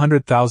more than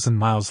 100,000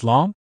 miles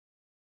long?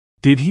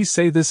 Did he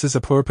say this is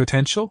a poor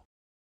potential?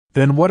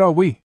 Then what are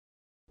we?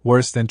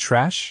 Worse than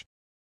trash?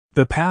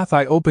 The path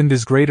I opened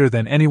is greater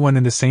than anyone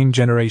in the same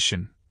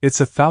generation. It's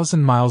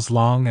 1,000 miles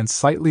long and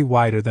slightly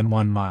wider than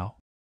 1 mile.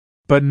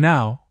 But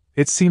now,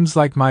 it seems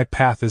like my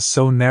path is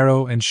so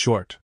narrow and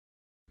short.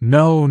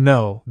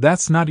 No,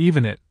 that's not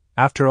even it.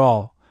 After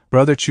all,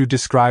 Brother Chu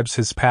describes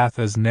his path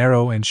as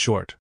narrow and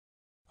short.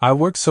 I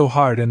worked so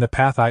hard and the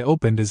path I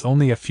opened is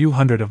only a few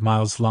hundred of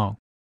miles long.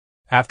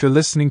 After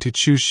listening to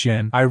Chu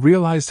Xuan, I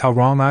realized how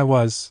wrong I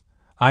was.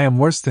 I am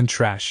worse than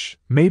trash.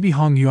 Maybe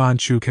Hong Yuan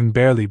Chu can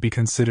barely be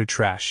considered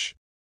trash.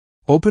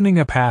 Opening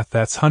a path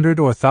that's 100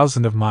 or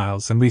 1,000 of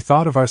miles and we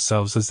thought of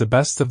ourselves as the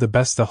best of the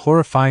best, a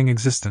horrifying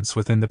existence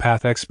within the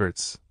path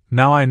experts.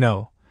 Now I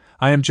know,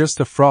 I am just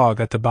a frog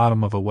at the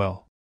bottom of a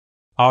well.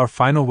 Our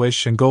final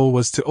wish and goal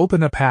was to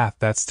open a path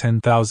that's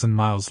 10,000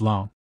 miles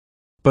long.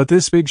 But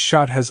this big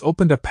shot has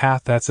opened a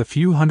path that's a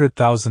few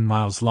 100,000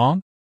 miles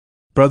long?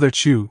 Brother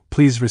Chu,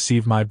 please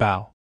receive my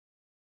bow.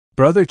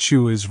 Brother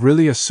Chu is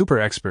really a super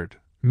expert.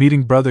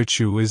 Meeting Brother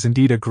Chu is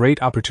indeed a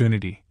great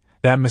opportunity.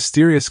 That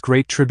mysterious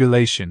great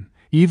tribulation,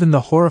 even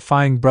the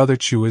horrifying Brother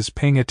Chu is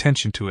paying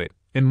attention to it.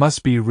 It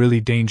must be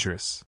really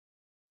dangerous.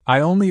 I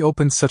only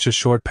opened such a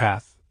short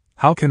path.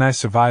 How can I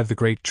survive the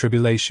great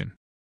tribulation?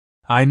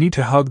 I need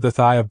to hug the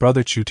thigh of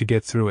Brother Chu to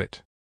get through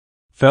it.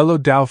 Fellow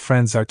Tao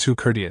friends are too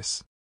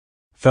courteous.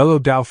 Fellow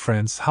Tao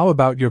friends, how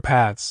about your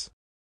paths?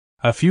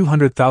 A few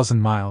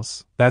 100,000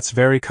 miles, that's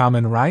very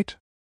common, right?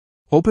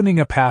 Opening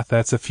a path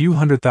that's a few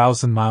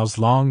 100,000 miles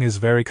long is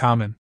very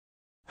common.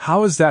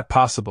 How is that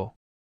possible?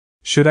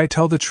 Should I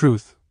tell the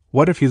truth?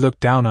 What if he looked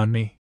down on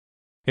me?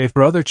 If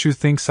Brother Chu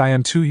thinks I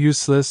am too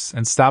useless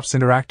and stops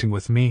interacting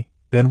with me,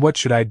 then what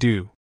should I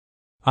do?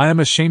 I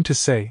am ashamed to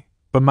say,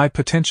 but my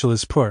potential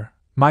is poor.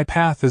 My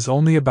path is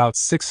only about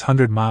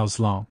 600 miles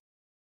long.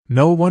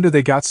 No wonder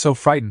they got so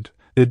frightened.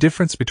 the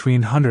difference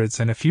between hundreds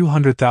and a few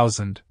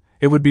 100,000,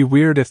 it would be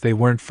weird if they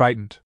weren't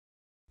frightened.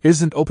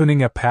 Isn't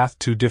opening a path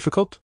too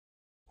difficult?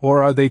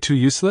 Or are they too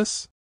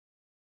useless?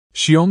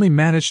 She only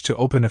managed to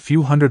open a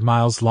few 100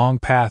 miles long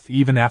path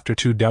even after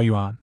 2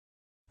 Daoyuan.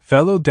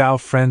 Fellow Dao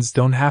friends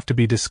don't have to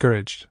be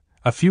discouraged,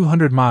 a few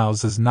 100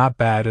 miles is not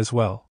bad as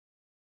well.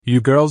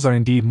 You girls are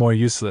indeed more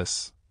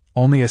useless,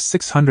 only a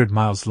 600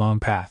 miles long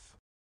path.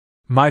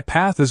 My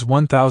path is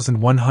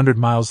 1,100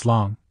 miles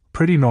long,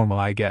 pretty normal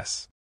I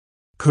guess.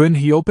 Couldn't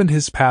he opened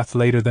his path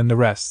later than the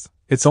rest,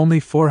 it's only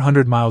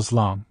 400 miles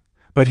long,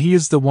 but he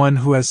is the one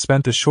who has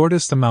spent the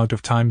shortest amount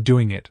of time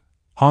doing it.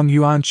 Hong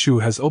Yuan Chu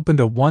has opened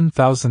a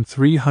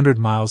 1,300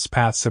 miles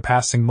path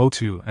surpassing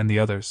Motu and the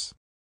others.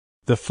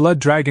 The Flood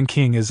Dragon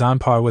King is on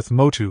par with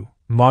Motu,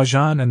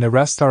 Majan and the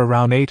rest are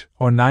around 8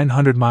 or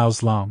 900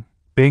 miles long.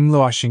 Bing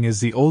Luoxing is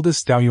the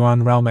oldest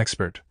Daoyuan realm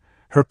expert.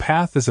 Her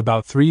path is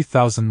about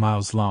 3,000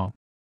 miles long.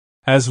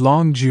 As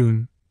Long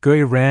Jun,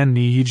 Gui Ran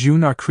Ni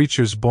Yijun are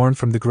creatures born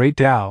from the Great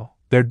Tao,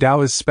 their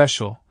Tao is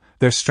special,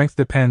 their strength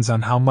depends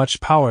on how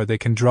much power they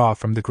can draw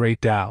from the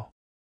Great Tao.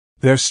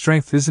 Their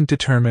strength isn't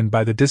determined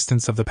by the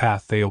distance of the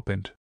path they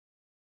opened.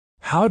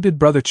 How did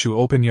Brother Chu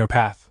open your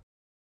path?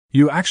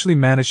 You actually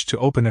managed to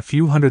open a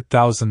few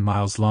 100,000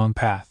 miles long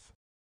path.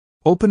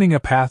 Opening a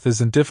path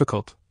isn't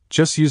difficult,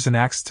 just use an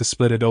axe to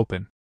split it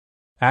open.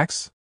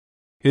 Axe?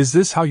 Is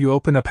this how you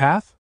open a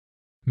path?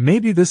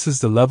 Maybe this is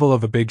the level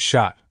of a big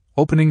shot.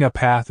 Opening a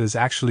path is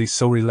actually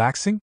so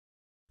relaxing?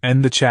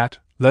 End the chat,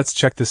 let's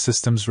check the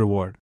system's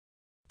reward.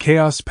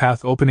 Chaos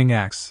Path Opening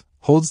Axe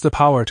holds the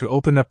power to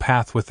open a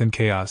path within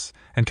chaos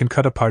and can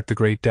cut apart the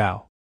Great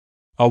Tao.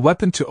 A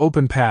weapon to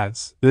open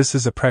paths, this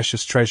is a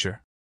precious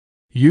treasure.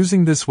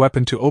 Using this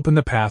weapon to open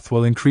the path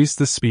will increase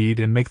the speed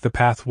and make the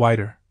path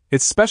wider.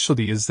 Its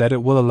specialty is that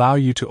it will allow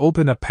you to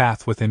open a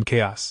path within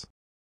chaos.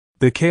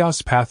 The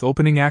Chaos Path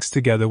Opening Axe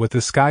together with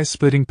the Sky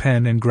Splitting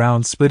Pen and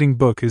Ground Splitting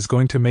Book is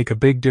going to make a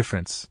big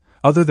difference.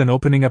 Other than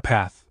opening a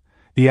path,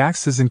 the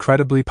axe is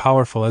incredibly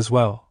powerful as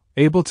well,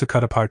 able to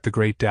cut apart the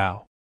Great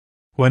Tao.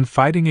 When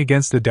fighting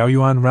against the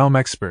Daoyuan realm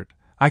expert,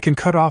 I can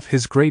cut off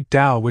his Great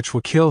Tao which will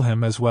kill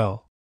him as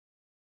well.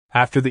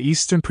 After the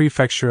eastern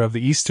prefecture of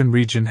the eastern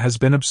region has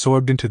been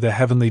absorbed into the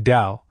heavenly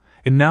Tao,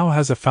 it now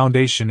has a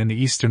foundation in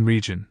the eastern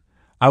region.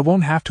 I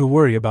won't have to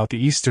worry about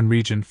the eastern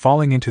region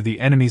falling into the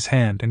enemy's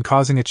hand and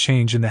causing a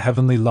change in the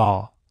heavenly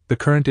law. The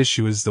current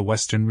issue is the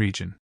western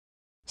region.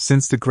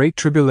 Since the Great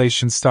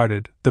Tribulation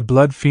started, the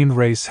Blood Fiend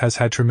race has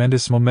had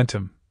tremendous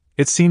momentum.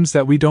 It seems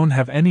that we don't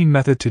have any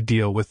method to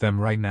deal with them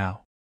right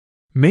now.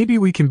 Maybe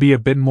we can be a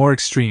bit more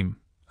extreme.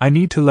 I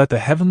need to let the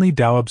heavenly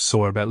Tao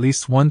absorb at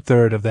least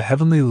 1/3 of the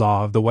heavenly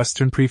law of the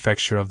western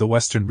prefecture of the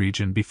western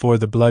region before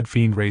the Blood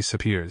Fiend race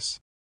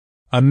appears.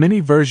 A mini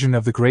version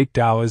of the Great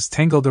Tao is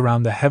tangled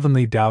around the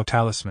heavenly Tao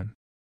talisman.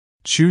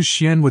 Chu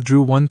Xuan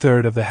withdrew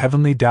 1/3 of the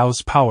heavenly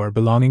Tao's power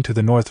belonging to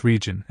the north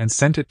region and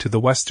sent it to the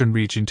western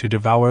region to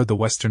devour the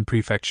western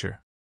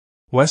prefecture.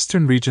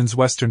 Western region's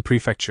western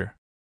prefecture.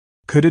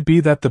 Could it be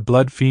that the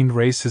Blood Fiend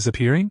race is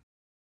appearing?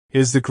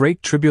 Is the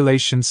Great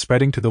Tribulation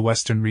spreading to the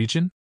western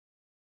region?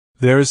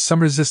 There is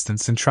some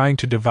resistance in trying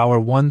to devour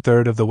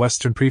 1/3 of the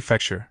western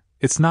prefecture.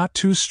 It's not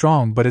too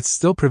strong, but it's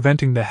still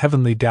preventing the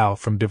heavenly Tao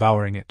from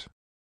devouring it.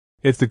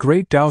 If the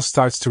Great Tao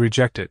starts to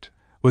reject it,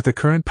 with the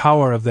current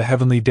power of the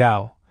heavenly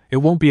Tao, it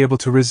won't be able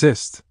to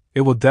resist,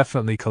 it will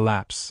definitely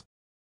collapse.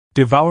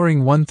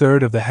 Devouring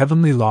 1/3 of the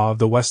heavenly law of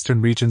the western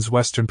region's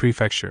western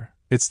prefecture,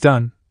 it's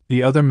done,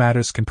 the other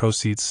matters can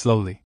proceed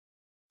slowly.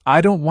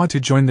 I don't want to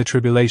join the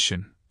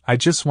tribulation, I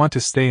just want to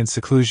stay in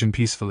seclusion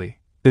peacefully.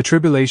 The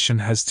tribulation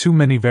has too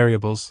many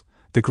variables,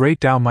 the Great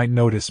Tao might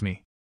notice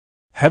me.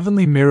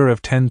 Heavenly Mirror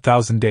of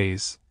 10,000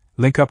 Days,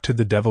 link up to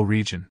the Devil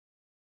region.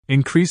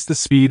 Increase the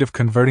speed of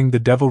converting the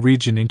Devil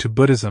region into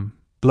Buddhism,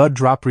 blood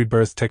drop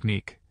rebirth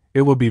technique.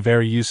 It will be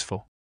very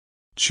useful.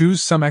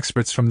 Choose some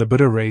experts from the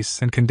Buddha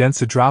race and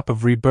condense a drop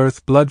of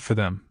rebirth blood for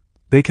them.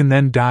 They can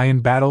then die in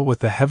battle with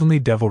the heavenly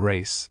Devil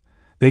race.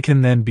 They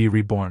can then be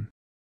reborn.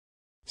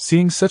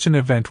 Seeing such an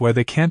event where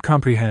they can't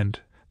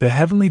comprehend, the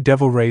heavenly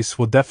Devil race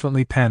will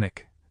definitely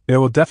panic. There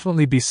will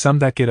definitely be some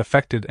that get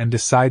affected and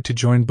decide to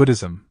join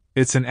Buddhism.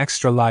 It's an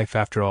extra life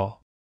after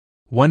all.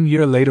 1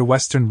 year later,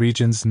 western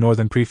region's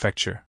northern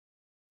prefecture.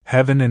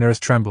 Heaven and earth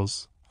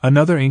trembles.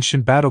 Another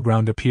ancient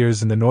battleground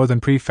appears in the northern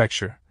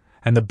prefecture,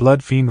 and the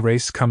Blood Fiend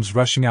race comes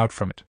rushing out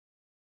from it.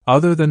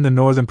 Other than the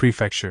northern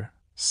prefecture,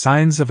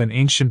 signs of an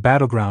ancient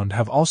battleground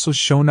have also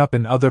shown up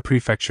in other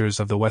prefectures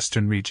of the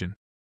western region.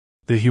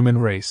 The human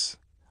race,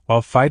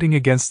 while fighting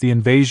against the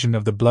invasion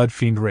of the Blood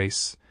Fiend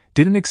race,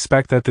 didn't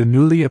expect that the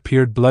newly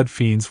appeared Blood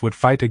Fiends would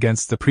fight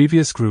against the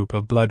previous group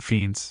of Blood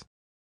Fiends.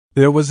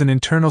 There was an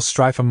internal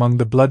strife among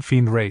the Blood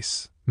Fiend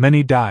race,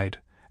 many died,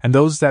 and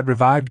those that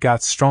revived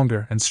got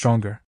stronger and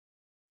stronger.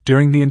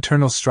 During the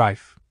internal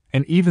strife,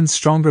 an even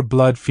stronger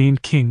Blood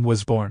Fiend King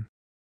was born.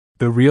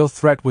 The real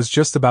threat was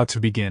just about to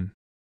begin.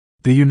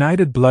 The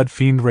united Blood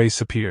Fiend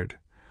race appeared.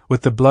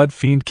 With the Blood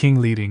Fiend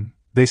King leading,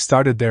 they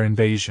started their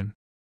invasion.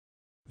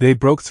 They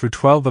broke through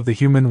 12 of the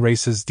human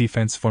race's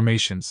defense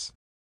formations.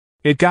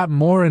 It got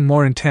more and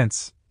more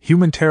intense.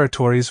 Human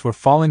territories were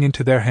falling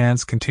into their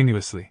hands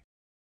continuously.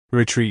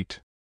 Retreat.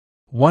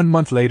 1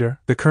 month later,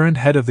 the current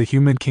head of the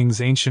Human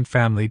King's ancient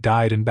family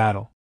died in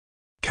battle.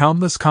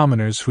 Countless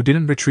commoners who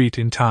didn't retreat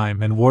in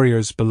time and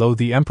warriors below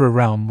the Emperor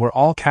realm were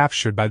all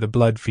captured by the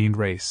Blood Fiend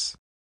race.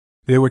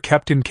 They were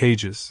kept in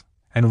cages,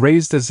 and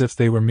raised as if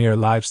they were mere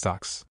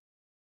livestock.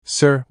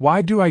 Sir,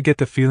 why do I get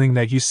the feeling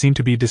that you seem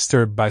to be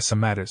disturbed by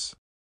some matters?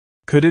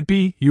 Could it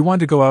be you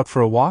want to go out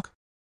for a walk?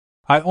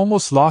 I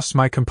almost lost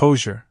my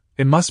composure.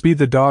 It must be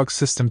the dog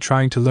system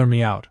trying to lure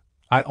me out.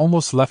 I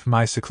almost left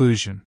my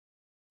seclusion.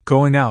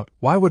 Going out,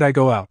 why would I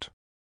go out?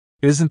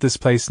 Isn't this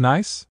place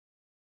nice?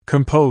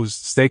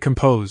 Composed, stay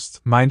composed,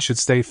 mind should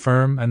stay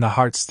firm and the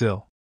heart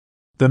still.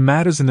 The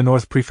matters in the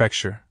North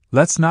Prefecture,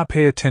 let's not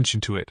pay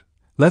attention to it,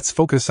 let's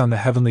focus on the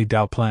Heavenly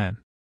Tao plan.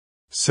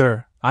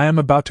 Sir, I am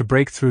about to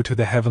break through to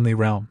the Heavenly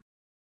Realm.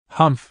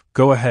 Humph,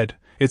 go ahead,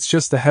 it's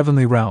just the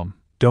Heavenly Realm,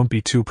 don't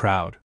be too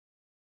proud.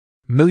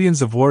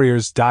 Millions of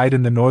warriors died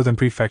in the Northern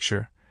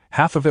Prefecture,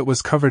 half of it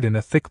was covered in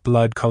a thick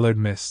blood-colored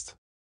mist.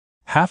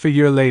 Half a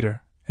year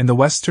later, in the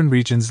Western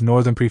region's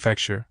Northern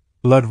Prefecture,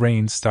 blood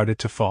rains started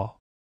to fall.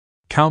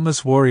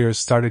 Countless warriors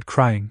started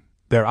crying,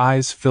 their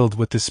eyes filled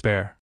with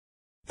despair.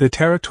 The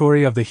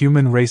territory of the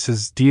human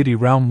race's deity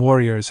realm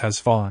warriors has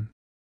fallen.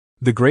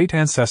 The great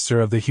ancestor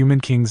of the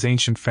Human King's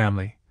ancient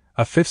family,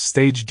 a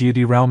 5th-stage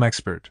deity realm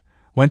expert,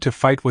 went to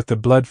fight with the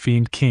Blood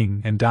Fiend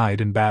King and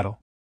died in battle.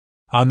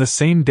 On the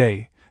same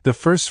day, the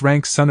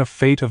first-rank son of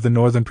fate of the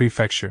Northern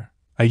Prefecture,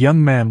 a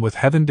young man with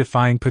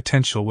heaven-defying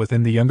potential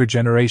within the younger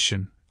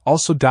generation,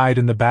 also died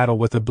in the battle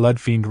with the Blood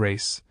Fiend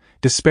race.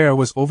 Despair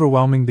was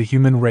overwhelming the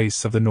human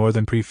race of the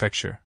Northern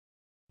Prefecture.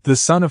 The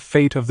son of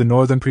fate of the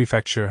Northern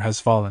Prefecture has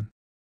fallen.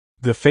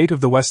 The fate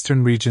of the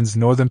Western region's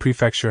Northern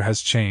Prefecture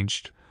has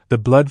changed, the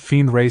Blood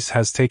Fiend race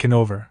has taken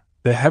over,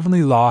 the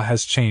heavenly law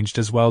has changed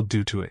as well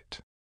due to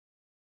it.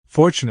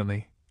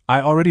 Fortunately, I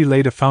already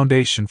laid a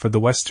foundation for the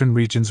Western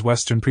region's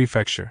Western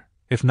Prefecture.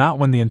 If not,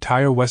 when the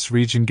entire West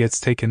region gets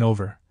taken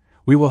over,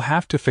 we will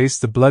have to face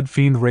the Blood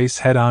Fiend race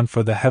head-on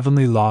for the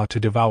heavenly law to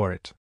devour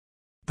it.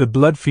 The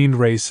Blood Fiend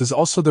race is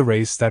also the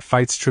race that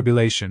fights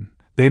tribulation.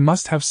 They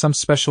must have some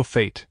special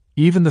fate.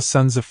 Even the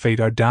sons of fate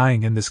are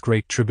dying in this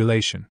great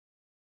tribulation.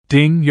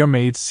 Ding, your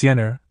maid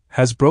Sienna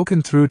has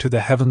broken through to the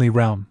heavenly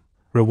realm,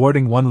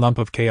 rewarding 1 lump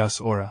of chaos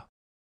aura.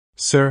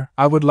 Sir,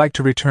 I would like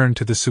to return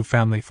to the Su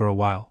family for a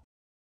while.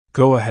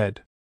 Go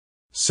ahead.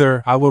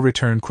 Sir, I will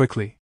return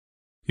quickly.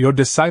 Your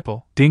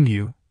disciple, Ding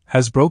Yu,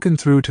 has broken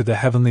through to the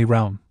heavenly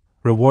realm,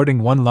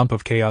 rewarding 1 lump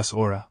of chaos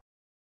aura.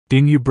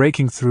 Ding Yu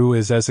breaking through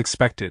is as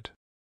expected.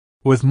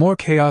 With more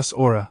chaos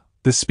aura,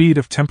 the speed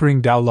of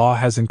tempering Dao law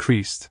has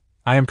increased.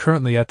 I am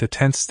currently at the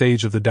 10th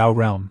stage of the Dao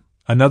realm,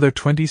 another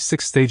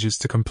 26 stages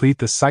to complete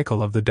the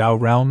cycle of the Dao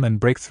realm and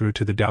break through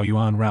to the Dao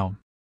Yuan realm.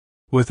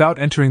 Without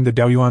entering the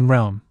Dao Yuan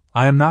realm,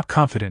 I am not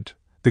confident.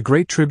 The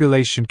Great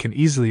Tribulation can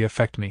easily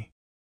affect me.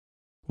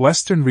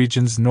 Western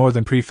region's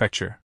Northern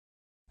Prefecture.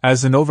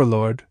 As an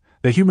overlord,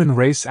 the human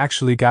race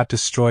actually got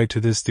destroyed to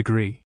this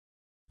degree.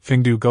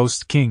 Fengdu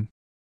Ghost King.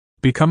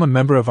 Become a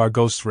member of our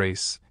ghost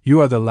race. You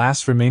are the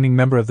last remaining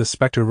member of the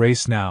Spectre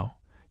race now.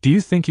 Do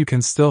you think you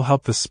can still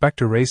help the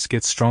Spectre race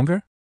get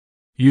stronger?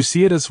 You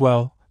see it as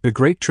well, the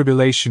Great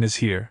Tribulation is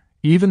here,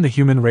 even the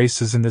human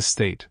race is in this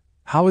state.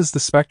 How is the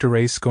Spectre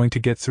race going to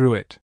get through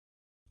it?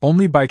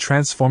 Only by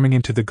transforming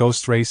into the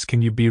ghost race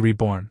can you be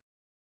reborn.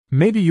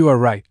 Maybe you are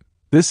right,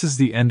 this is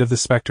the end of the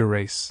Spectre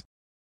race.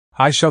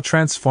 I shall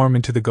transform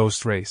into the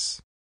ghost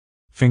race.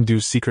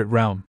 Fengdu's secret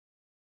realm.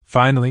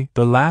 Finally,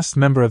 the last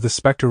member of the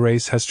Spectre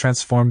race has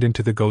transformed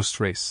into the ghost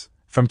race.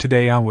 From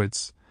today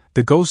onwards,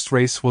 the ghost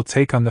race will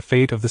take on the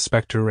fate of the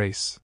Spectre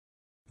race.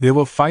 They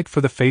will fight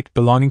for the fate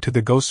belonging to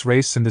the ghost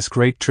race in this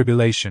great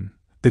tribulation.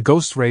 The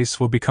ghost race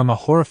will become a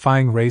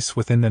horrifying race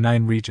within the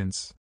 9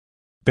 regions.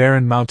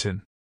 Barren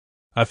Mountain.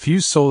 A few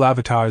soul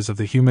avatars of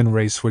the human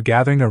race were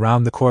gathering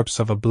around the corpse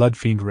of a blood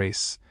fiend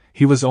race.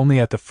 He was only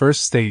at the 1st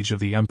stage of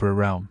the Emperor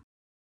realm.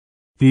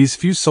 These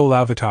few soul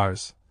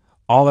avatars,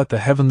 all at the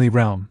heavenly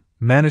realm,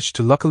 managed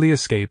to luckily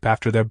escape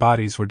after their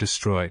bodies were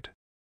destroyed.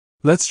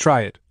 Let's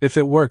try it. If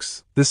it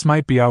works, this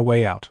might be our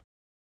way out.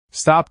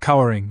 Stop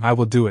cowering, I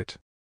will do it.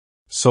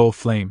 Soul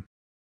Flame.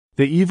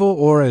 The evil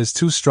aura is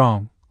too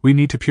strong, we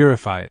need to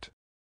purify it.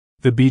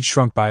 The bead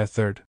shrunk by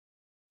 1/3.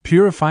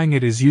 Purifying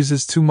it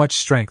uses too much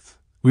strength,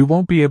 we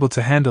won't be able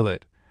to handle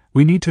it,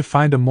 we need to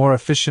find a more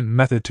efficient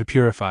method to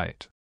purify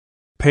it.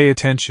 Pay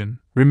attention,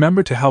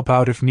 remember to help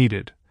out if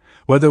needed.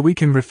 Whether we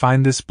can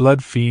refine this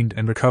blood fiend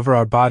and recover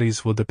our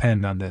bodies will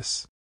depend on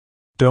this.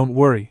 Don't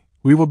worry,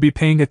 we will be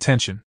paying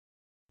attention.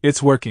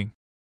 It's working.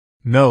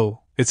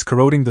 No, it's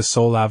corroding the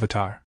soul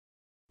avatar.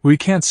 We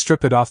can't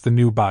strip it off the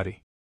new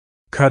body.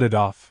 Cut it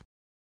off.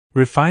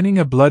 Refining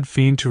a blood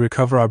fiend to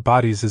recover our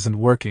bodies isn't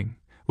working,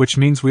 which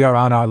means we are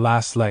on our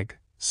last leg,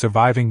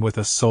 surviving with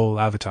a soul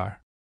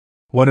avatar.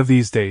 One of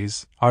these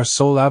days, our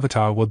soul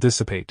avatar will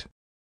dissipate.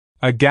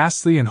 A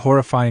ghastly and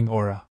horrifying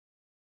aura.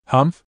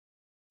 Humph?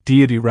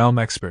 Deity realm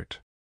expert.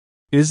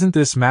 Isn't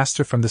this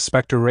master from the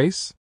Spectre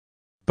race?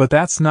 But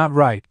that's not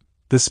right.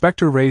 The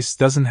specter race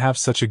doesn't have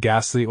such a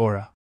ghastly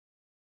aura.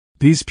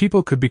 These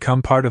people could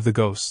become part of the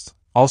ghosts.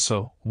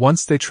 Also,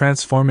 once they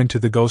transform into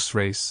the ghost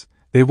race,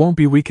 they won't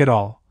be weak at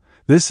all.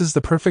 This is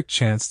the perfect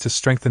chance to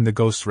strengthen the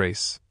ghost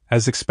race.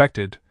 As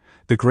expected,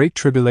 the Great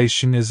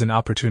Tribulation is an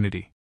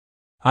opportunity.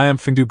 I am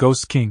Fengdu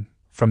Ghost King,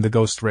 from the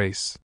ghost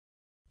race.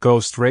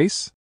 Ghost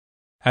race?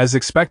 As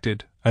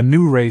expected, a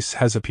new race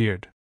has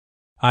appeared.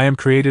 I am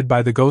created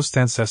by the ghost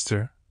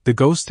ancestor. The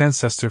ghost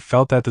ancestor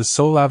felt that the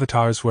soul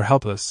avatars were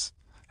helpless,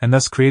 and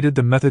thus created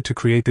the method to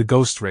create the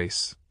ghost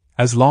race.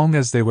 As long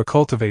as they were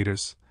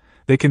cultivators,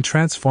 they can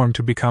transform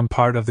to become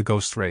part of the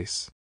ghost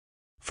race.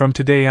 From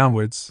today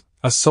onwards,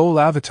 a soul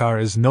avatar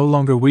is no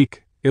longer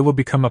weak, it will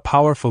become a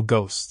powerful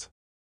ghost.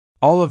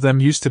 All of them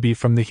used to be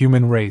from the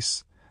human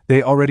race,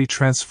 they already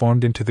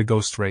transformed into the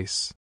ghost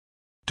race.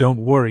 Don't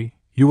worry,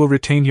 you will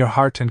retain your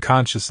heart and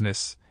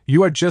consciousness,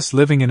 you are just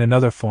living in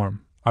another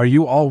form. Are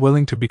you all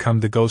willing to become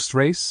the ghost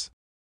race?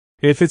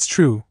 If it's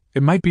true,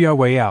 it might be our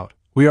way out.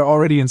 We are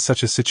already in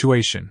such a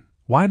situation,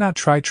 why not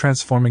try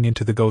transforming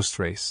into the ghost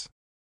race?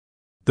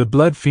 The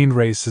Blood Fiend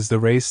race is the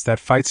race that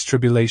fights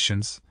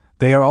tribulations.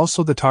 They are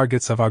also the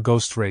targets of our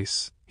ghost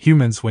race.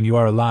 Humans when you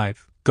are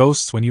alive,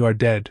 ghosts when you are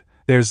dead,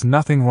 there's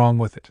nothing wrong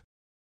with it.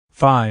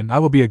 Fine, I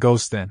will be a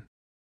ghost then.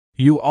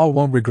 You all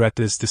won't regret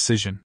this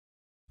decision.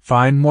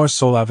 Find more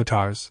soul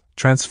avatars,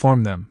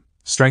 transform them,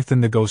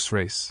 strengthen the ghost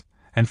race,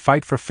 and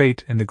fight for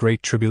fate in the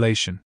Great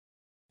Tribulation.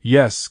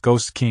 Yes,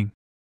 Ghost King.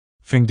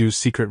 Fengdu's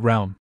secret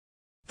realm.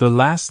 The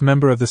last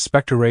member of the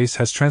Spectre race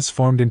has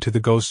transformed into the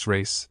Ghost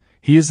race.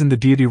 He is in the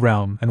deity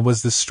realm and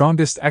was the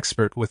strongest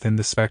expert within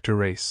the Spectre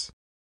race.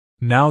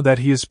 Now that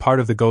he is part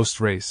of the Ghost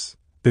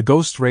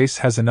race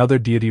has another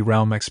deity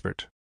realm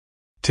expert.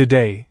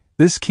 Today,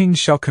 this king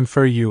shall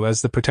confer you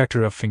as the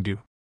protector of Fengdu.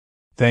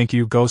 Thank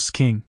you, Ghost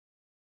King.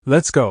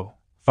 Let's go,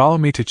 follow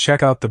me to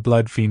check out the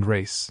Blood Fiend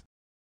race.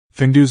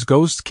 Fengdu's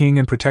Ghost King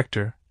and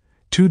Protector,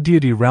 two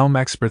deity realm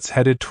experts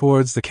headed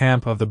towards the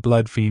camp of the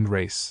Blood Fiend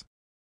race.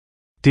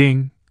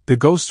 Ding! The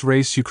ghost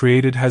race you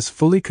created has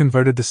fully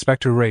converted the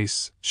Spectre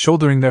race,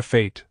 shouldering their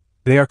fate.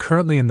 They are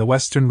currently in the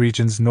western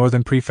region's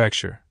northern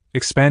prefecture,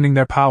 expanding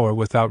their power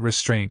without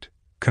restraint,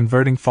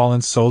 converting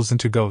fallen souls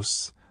into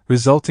ghosts,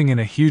 resulting in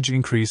a huge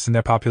increase in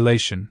their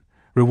population,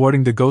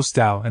 rewarding the Ghost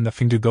Dao and the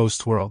Fengdu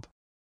Ghost World.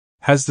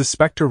 Has the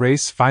Spectre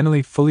race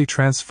finally fully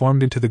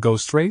transformed into the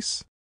ghost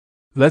race?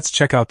 Let's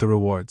check out the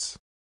rewards.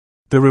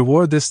 The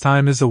reward this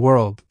time is a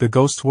world, the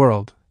Ghost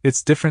World.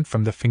 It's different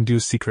from the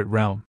Fengdu secret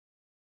realm.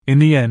 In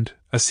the end,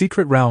 a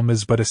secret realm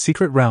is but a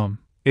secret realm,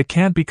 it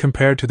can't be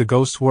compared to the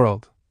Ghost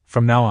World.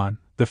 From now on,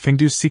 the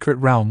Fengdu secret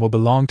realm will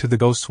belong to the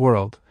Ghost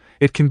World,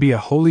 it can be a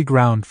holy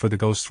ground for the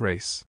ghost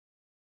race.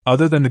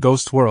 Other than the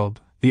Ghost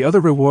World, the other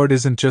reward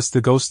isn't just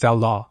the Ghost Dao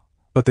Law,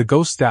 but the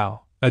Ghost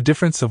Dao, a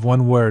difference of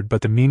one word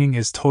but the meaning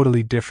is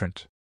totally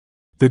different.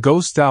 The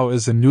Ghost Dao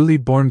is a newly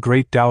born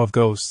Great Dao of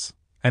Ghosts,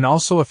 and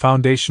also a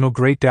foundational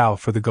Great Dao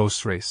for the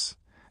ghost race.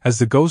 As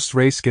the ghost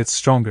race gets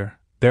stronger,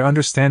 their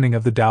understanding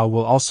of the Dao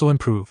will also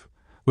improve,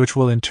 which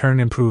will in turn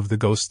improve the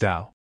Ghost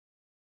Dao.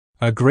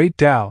 A Great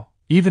Dao,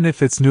 even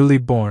if it's newly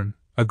born,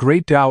 a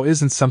Great Dao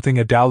isn't something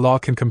a Dao Law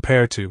can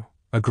compare to,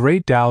 a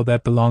Great Dao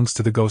that belongs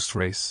to the ghost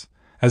race.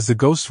 As the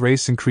ghost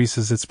race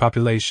increases its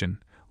population,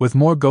 with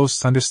more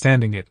ghosts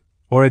understanding it,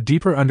 or a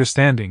deeper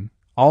understanding,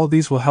 all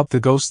these will help the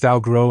Ghost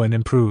Dao grow and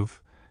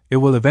improve. It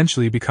will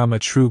eventually become a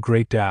true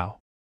Great Dao.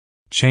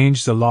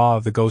 Change the law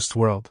of the ghost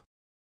world.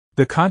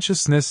 The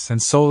consciousness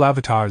and soul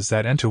avatars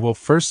that enter will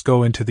first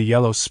go into the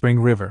Yellow Spring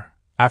River.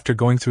 After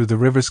going through the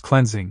river's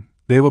cleansing,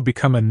 they will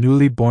become a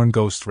newly born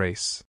ghost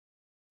race.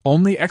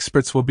 Only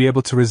experts will be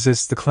able to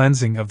resist the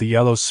cleansing of the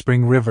Yellow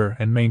Spring River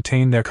and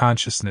maintain their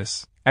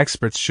consciousness.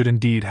 Experts should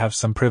indeed have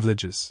some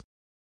privileges.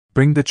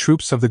 Bring the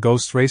troops of the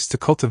ghost race to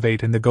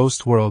cultivate in the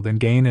ghost world and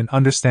gain an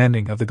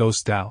understanding of the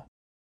Ghost Dao.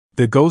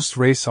 The ghost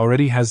race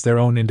already has their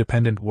own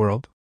independent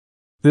world.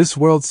 This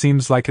world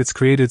seems like it's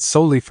created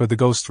solely for the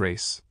ghost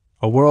race,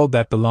 a world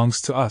that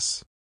belongs to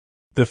us.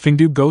 The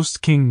Fengdu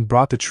Ghost King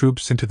brought the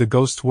troops into the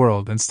ghost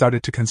world and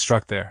started to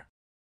construct there.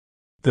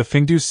 The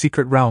Fengdu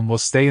secret realm will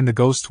stay in the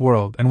ghost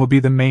world and will be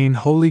the main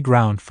holy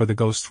ground for the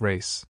ghost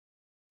race.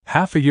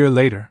 Half a year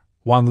later,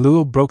 Wang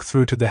Luo broke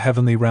through to the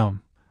heavenly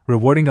realm,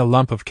 rewarding a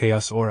lump of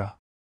chaos aura.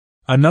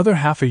 Another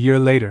half a year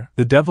later,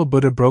 the Devil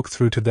Buddha broke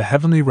through to the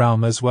heavenly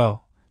realm as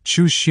well.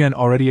 Chu Xuan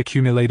already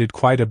accumulated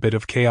quite a bit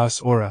of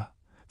chaos aura.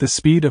 The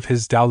speed of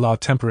his Dao Law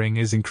tempering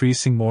is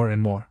increasing more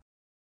and more.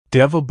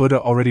 Devil Buddha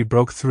already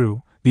broke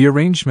through. The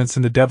arrangements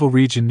in the Devil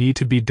region need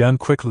to be done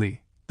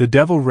quickly. The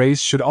Devil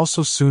race should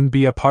also soon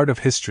be a part of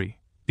history.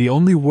 The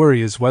only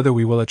worry is whether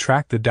we will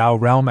attract the Dao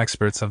realm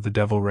experts of the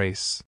Devil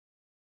race.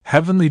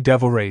 Heavenly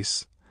Devil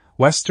race,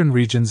 Western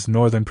region's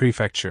northern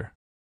prefecture.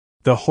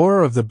 The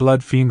horror of the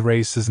Blood Fiend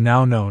race is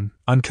now known,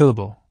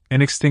 unkillable,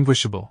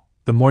 inextinguishable.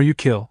 The more you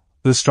kill,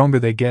 the stronger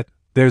they get.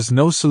 There's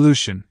no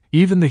solution.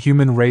 Even the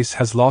human race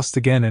has lost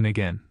again and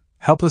again.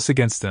 Helpless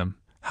against them,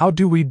 how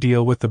do we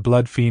deal with the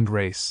Blood Fiend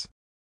race?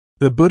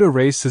 The Buddha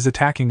race is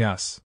attacking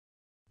us.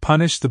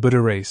 Punish the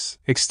Buddha race,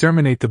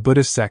 exterminate the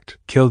Buddhist sect,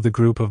 kill the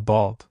group of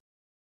bald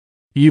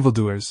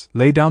evildoers,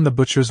 lay down the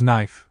butcher's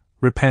knife,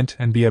 repent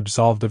and be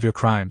absolved of your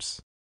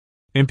crimes.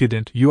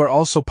 Impudent, you are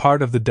also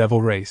part of the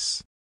devil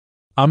race.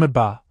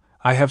 Amitabha,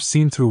 I have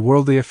seen through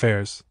worldly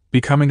affairs,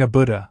 becoming a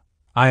Buddha,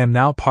 I am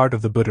now part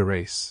of the Buddha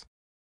race.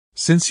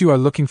 Since you are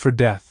looking for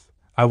death,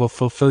 I will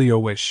fulfill your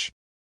wish.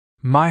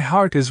 My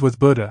heart is with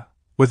Buddha,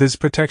 with his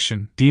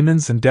protection,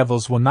 demons and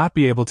devils will not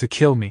be able to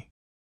kill me.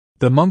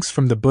 The monks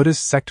from the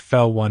Buddhist sect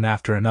fell one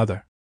after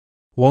another.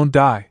 Won't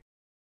die.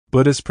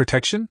 Buddha's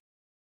protection?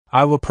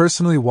 I will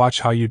personally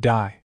watch how you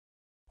die.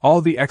 All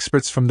the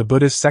experts from the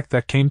Buddhist sect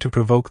that came to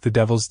provoke the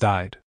devils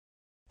died.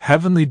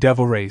 Heavenly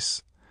Devil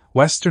Race,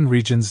 Western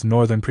Regions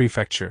Northern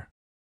Prefecture.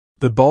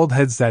 The bald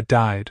heads that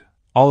died,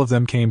 all of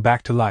them came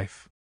back to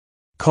life.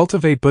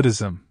 Cultivate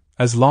Buddhism,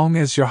 as long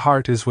as your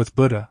heart is with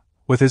Buddha,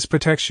 with his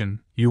protection,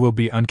 you will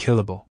be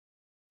unkillable.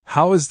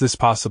 How is this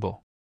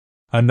possible?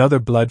 Another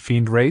blood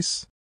fiend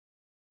race?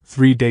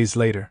 3 days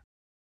later.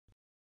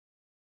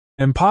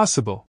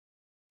 Impossible.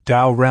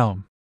 Tao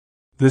realm.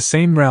 The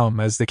same realm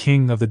as the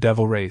king of the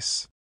devil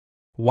race.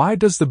 Why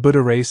does the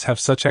Buddha race have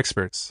such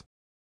experts?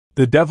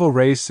 The devil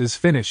race is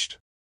finished.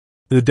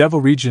 The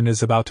devil region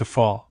is about to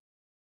fall.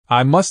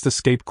 I must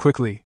escape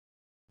quickly.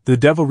 The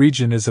devil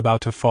region is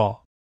about to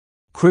fall.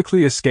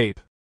 Quickly escape.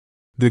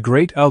 The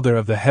great elder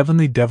of the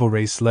heavenly devil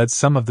race led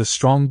some of the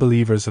strong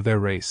believers of their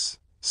race,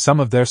 some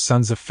of their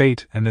sons of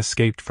fate, and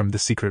escaped from the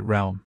secret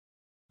realm.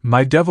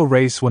 My devil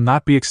race will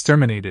not be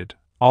exterminated,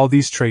 all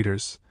these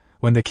traitors.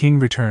 When the king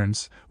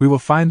returns, we will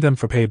find them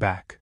for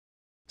payback.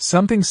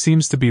 Something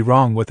seems to be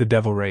wrong with the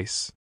devil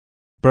race.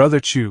 Brother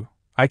Chu,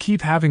 I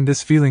keep having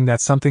this feeling that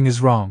something is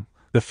wrong.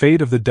 The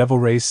fate of the devil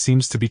race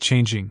seems to be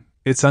changing.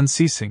 It's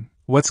unceasing.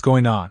 What's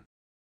going on?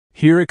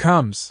 Here it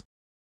comes.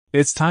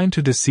 It's time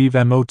to deceive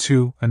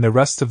Mo2 and the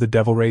rest of the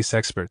devil race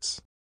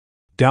experts.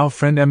 Dao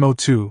friend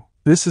Mo2,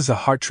 this is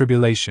a heart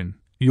tribulation.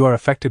 You are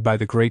affected by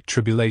the Great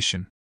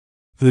Tribulation.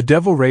 The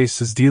devil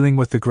race is dealing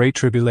with the Great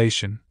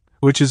Tribulation,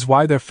 which is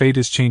why their fate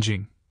is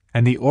changing,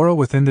 and the aura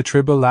within the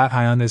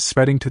tribulation is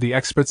spreading to the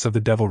experts of the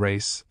devil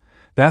race.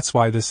 That's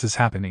why this is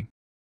happening.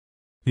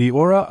 The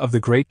aura of the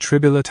Great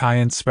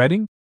Tribulation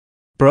spreading?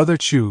 Brother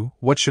Chu,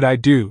 what should I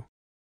do?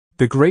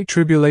 The Great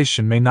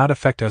Tribulation may not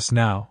affect us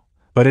now,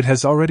 but it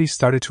has already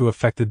started to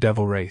affect the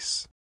devil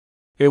race.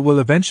 It will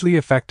eventually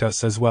affect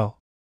us as well.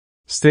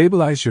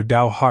 Stabilize your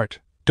Tao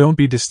heart, don't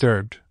be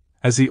disturbed.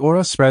 As the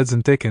aura spreads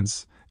and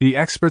thickens, the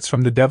experts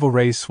from the devil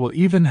race will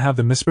even have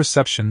the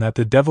misperception that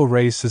the devil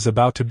race is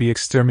about to be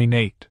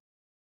exterminated.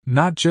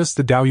 Not just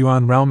the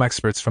Daoyuan realm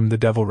experts from the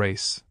devil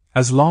race.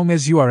 As long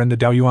as you are in the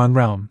Daoyuan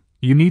realm,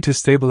 you need to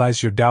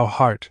stabilize your Tao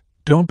heart,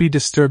 don't be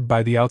disturbed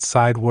by the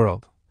outside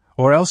world,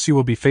 or else you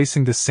will be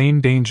facing the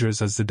same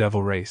dangers as the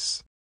devil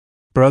race.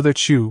 Brother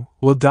Chu,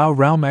 will Tao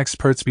realm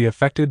experts be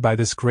affected by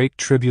this great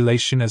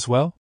tribulation as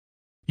well?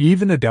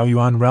 Even a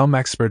Daoyuan realm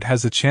expert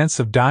has a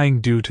chance of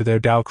dying due to their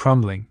Tao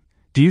crumbling.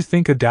 Do you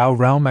think a Tao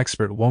realm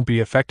expert won't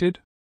be affected?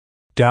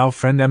 Tao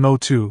friend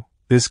Mo2,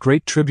 this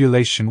great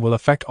tribulation will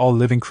affect all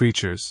living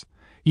creatures.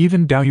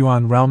 Even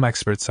Daoyuan realm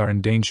experts are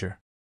in danger.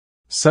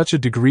 Such a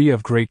degree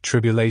of great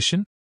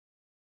tribulation?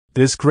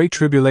 This great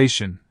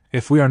tribulation,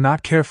 if we are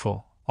not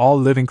careful, all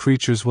living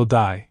creatures will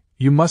die.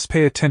 You must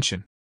pay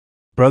attention.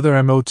 Brother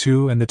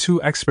Mo2 and the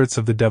 2 experts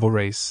of the devil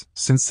race,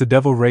 since the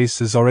devil race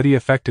is already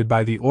affected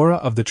by the aura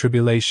of the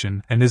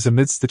tribulation and is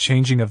amidst the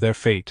changing of their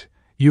fate,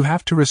 you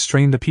have to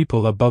restrain the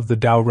people above the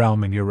Tao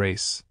realm in your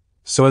race,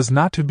 so as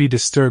not to be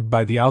disturbed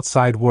by the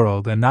outside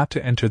world and not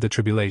to enter the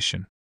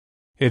tribulation.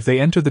 If they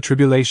enter the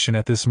tribulation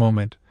at this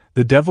moment,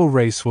 the devil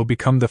race will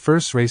become the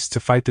first race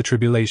to fight the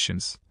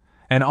tribulations,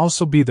 and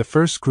also be the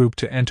first group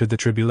to enter the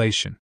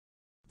tribulation.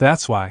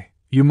 That's why,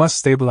 you must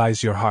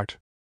stabilize your heart.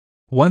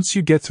 Once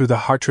you get through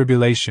the heart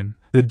tribulation,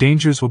 the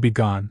dangers will be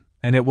gone,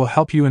 and it will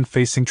help you in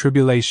facing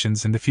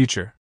tribulations in the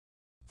future.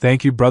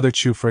 Thank you, Brother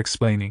Chu, for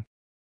explaining.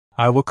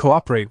 I will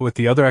cooperate with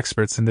the other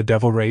experts in the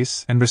devil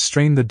race and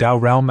restrain the Tao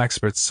realm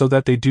experts so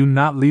that they do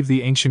not leave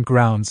the ancient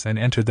grounds and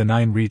enter the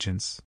 9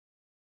 regions.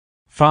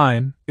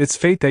 Fine, it's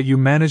fate that you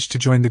managed to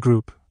join the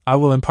group. I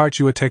will impart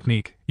you a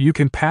technique. You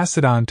can pass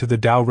it on to the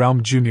Tao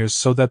realm juniors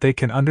so that they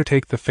can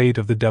undertake the fate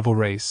of the devil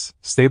race,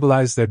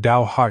 stabilize their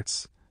Tao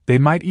hearts. They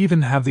might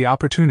even have the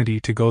opportunity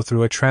to go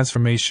through a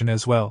transformation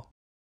as well.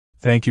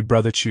 Thank you,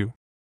 Brother Chu.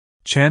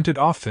 Chant it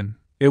often.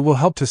 It will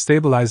help to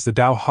stabilize the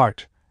Tao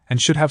heart,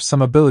 and should have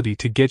some ability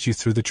to get you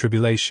through the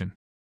tribulation.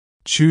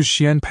 Chu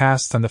Xuan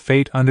passed on the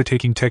Fate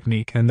Undertaking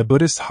Technique and the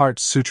Buddhist Heart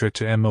Sutra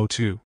to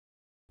Mo2.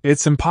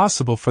 It's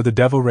impossible for the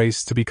devil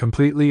race to be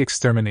completely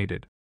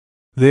exterminated.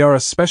 They are a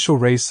special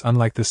race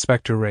unlike the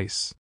Spectre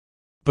race.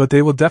 But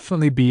they will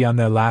definitely be on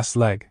their last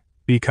leg,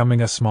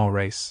 becoming a small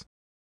race.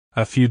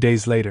 A few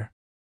days later.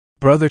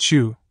 Brother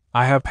Chu,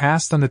 I have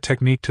passed on the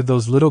technique to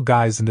those little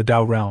guys in the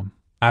Tao realm.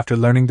 After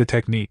learning the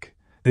technique,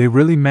 they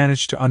really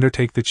managed to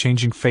undertake the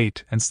changing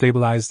fate and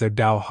stabilize their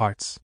Tao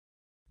hearts.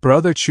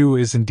 Brother Chu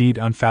is indeed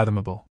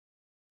unfathomable.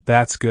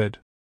 That's good.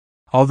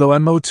 Although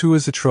Mo2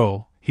 is a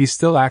troll, he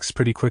still acts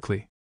pretty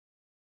quickly.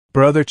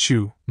 Brother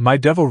Chu, my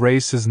devil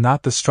race is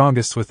not the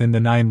strongest within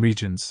the 9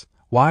 regions.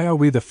 Why are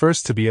we the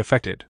first to be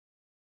affected?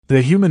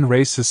 The human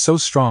race is so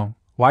strong,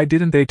 why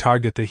didn't they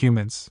target the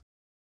humans?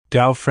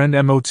 Dao friend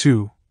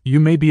Mo2, you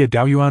may be a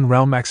Daoyuan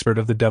realm expert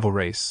of the devil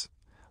race.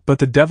 But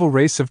the devil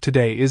race of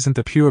today isn't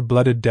the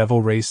pure-blooded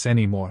devil race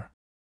anymore.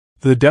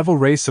 The devil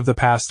race of the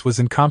past was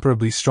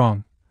incomparably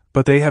strong,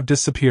 but they have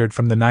disappeared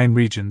from the 9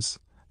 regions.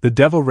 The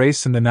devil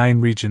race in the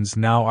 9 regions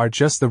now are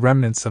just the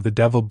remnants of the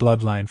devil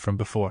bloodline from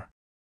before.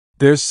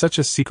 There's such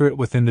a secret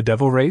within the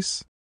devil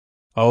race?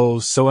 Oh,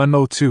 so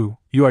Mo2,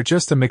 you are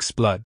just a mixed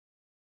blood.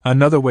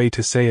 Another way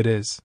to say it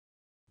is,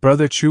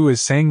 Brother Chu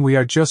is saying we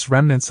are just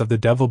remnants of the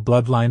devil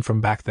bloodline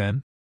from back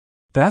then?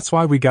 That's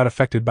why we got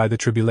affected by the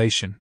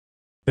tribulation.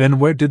 Then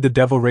where did the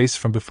devil race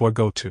from before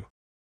go to?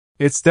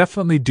 It's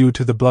definitely due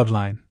to the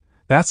bloodline.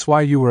 That's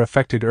why you were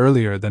affected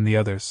earlier than the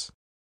others.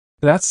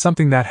 That's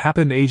something that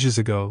happened ages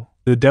ago.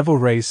 The devil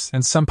race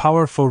and some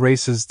powerful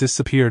races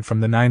disappeared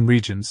from the 9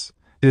 regions.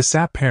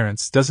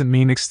 Disappearance doesn't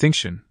mean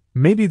extinction.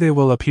 Maybe they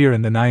will appear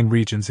in the 9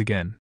 regions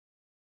again.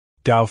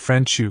 Dao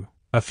friend Chu,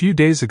 a few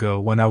days ago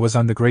when I was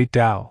on the Great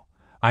Dao,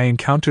 I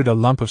encountered a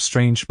lump of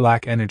strange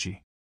black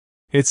energy.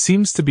 It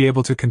seems to be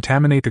able to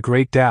contaminate the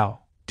Great Dao.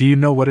 Do you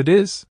know what it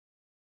is?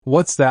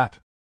 What's that?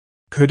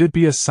 Could it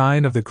be a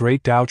sign of the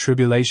Great Dao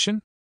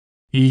tribulation?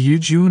 Yu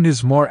Jun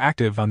is more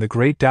active on the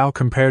Great Dao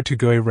compared to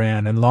Gui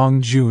Ran and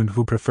Long Jun,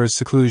 who prefers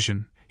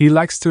seclusion. He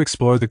likes to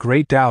explore the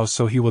Great Dao,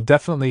 so he will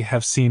definitely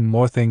have seen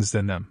more things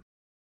than them.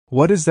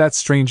 What is that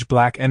strange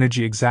black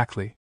energy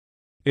exactly?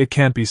 It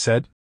can't be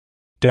said.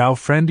 Dao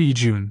friend Yi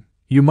Jun,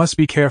 you must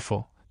be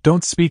careful,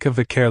 don't speak of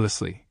it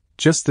carelessly,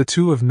 just the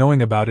two of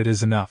knowing about it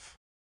is enough.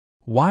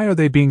 Why are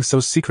they being so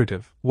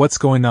secretive? What's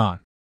going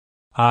on?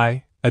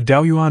 I, a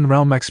Daoyuan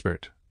realm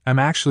expert, am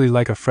actually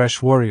like a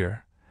fresh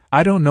warrior.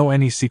 I don't know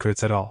any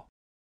secrets at all.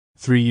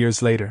 3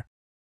 years later.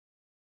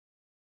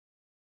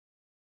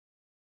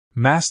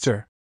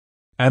 Master!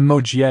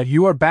 Mojie,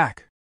 you are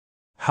back!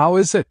 How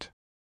is it?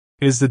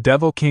 Is the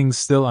Devil King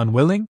still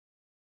unwilling?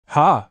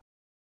 Ha!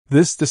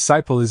 This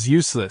disciple is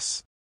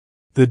useless.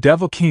 The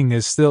Devil King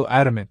is still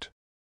adamant.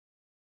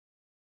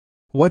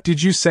 What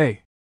did you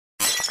say?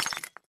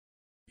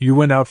 You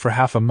went out for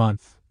half a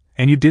month,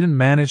 and you didn't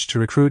manage to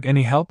recruit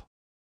any help?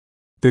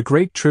 The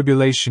Great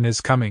Tribulation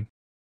is coming.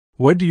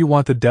 Where do you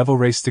want the devil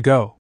race to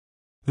go?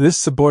 This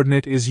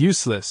subordinate is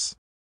useless.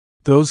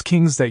 Those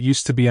kings that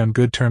used to be on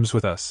good terms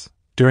with us,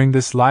 during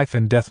this life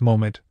and death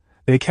moment,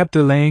 they kept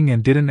delaying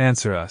and didn't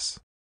answer us.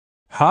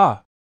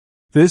 Ha!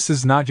 This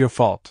is not your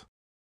fault.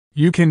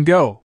 You can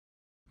go.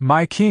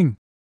 My king!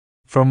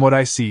 From what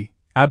I see,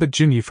 Abbot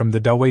Junyi from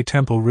the Dawei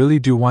Temple really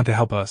do want to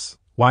help us,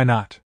 why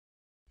not?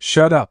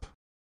 Shut up.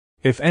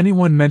 If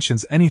anyone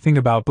mentions anything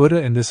about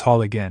Buddha in this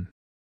hall again,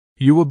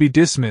 you will be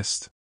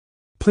dismissed.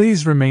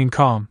 Please remain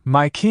calm,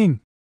 my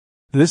king.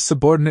 This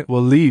subordinate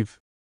will leave.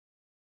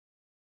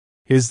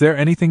 Is there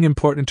anything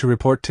important to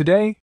report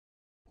today?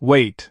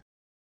 Wait.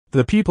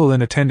 The people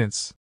in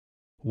attendance.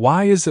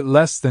 Why is it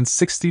less than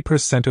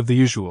 60% of the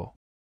usual?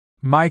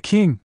 My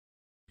king.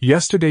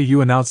 Yesterday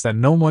you announced that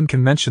no one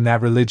can mention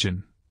that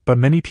religion, but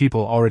many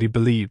people already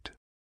believed.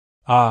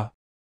 Ah.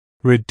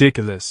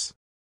 Ridiculous.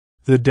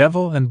 The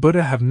devil and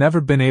Buddha have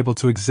never been able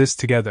to exist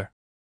together.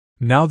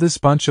 Now this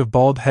bunch of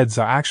bald heads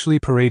are actually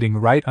parading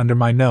right under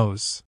my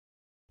nose.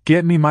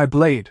 Get me my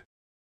blade.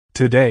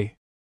 Today.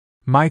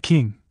 My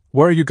king,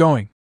 where are you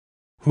going?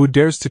 Who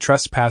dares to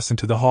trespass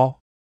into the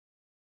hall?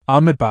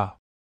 Amitabha.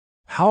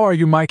 How are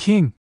you, my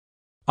king?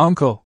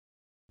 Uncle.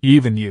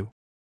 Even you.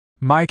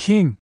 My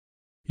king.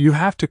 You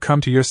have to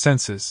come to your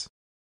senses.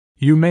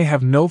 You may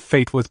have no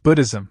fate with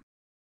Buddhism,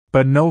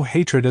 but no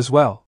hatred as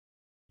well.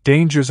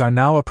 Dangers are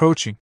now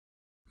approaching.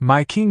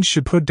 My king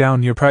should put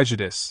down your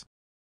prejudice.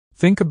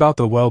 Think about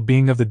the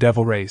well-being of the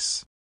devil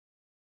race.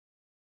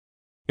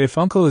 If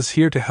Uncle is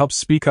here to help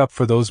speak up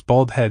for those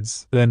bald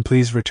heads, then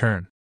please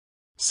return.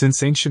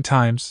 Since ancient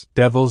times,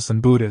 devils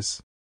and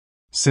Buddhas.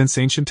 Since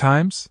ancient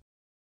times?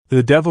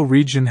 The devil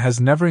region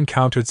has never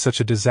encountered such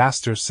a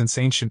disaster since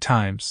ancient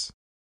times.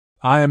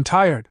 I am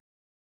tired.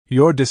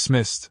 You're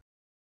dismissed.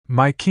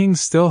 My king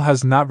still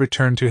has not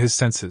returned to his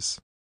senses.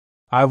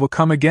 I will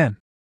come again.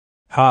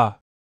 Ha!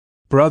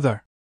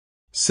 Brother!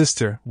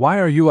 Sister, why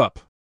are you up?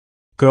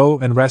 Go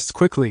and rest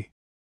quickly.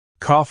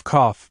 Cough,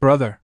 cough,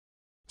 brother.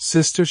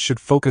 Sister should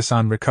focus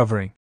on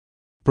recovering.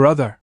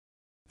 Brother.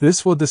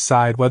 This will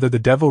decide whether the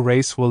devil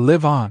race will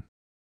live on.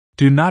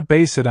 Do not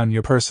base it on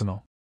your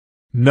personal.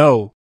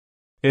 No.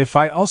 If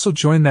I also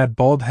join that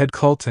bald head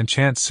cult and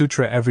chant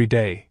sutra every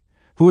day,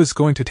 who is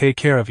going to take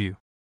care of you?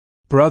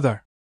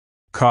 Brother.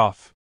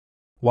 Cough.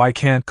 Why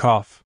can't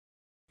cough?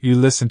 You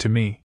listen to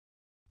me.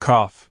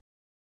 Cough.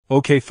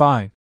 Okay,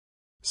 fine.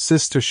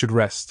 Sister should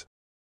rest.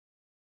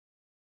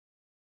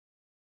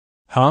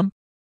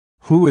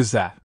 Who is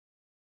that?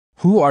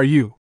 Who are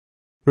you?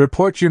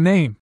 Report your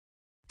name.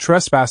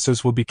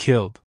 Trespassers will be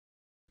killed.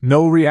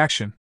 No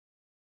reaction.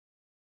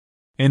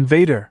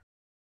 Invader.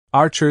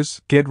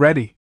 Archers, get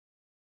ready.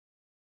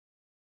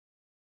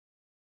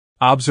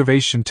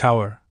 Observation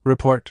Tower,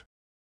 report.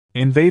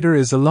 Invader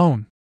is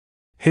alone.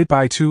 Hit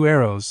by 2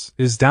 arrows,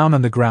 is down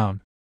on the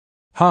ground.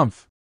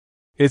 Humph!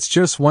 It's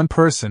just one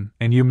person,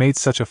 and you made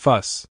such a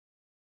fuss.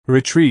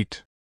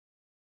 Retreat.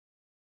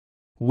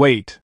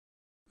 Wait.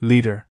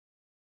 Leader.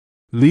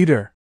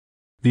 Leader.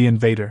 The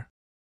invader.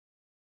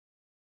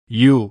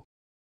 You.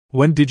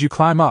 When did you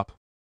climb up?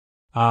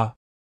 Ah.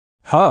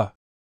 Huh.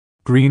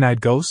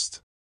 Green-eyed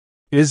ghost?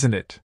 Isn't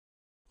it?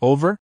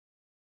 Over?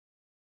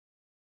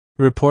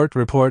 Report.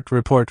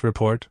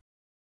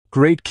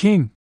 Great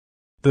King.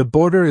 The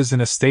border is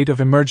in a state of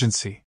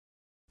emergency.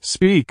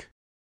 Speak.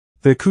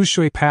 The Chu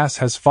Xuan Pass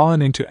has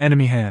fallen into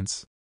enemy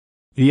hands.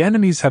 The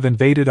enemies have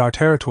invaded our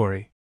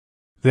territory.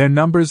 Their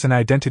numbers and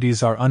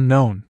identities are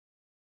unknown.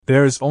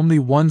 There is only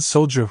one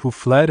soldier who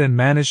fled and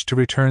managed to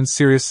return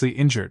seriously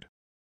injured.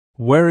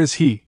 Where is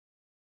he?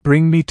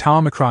 Bring me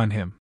Tomicron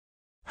him.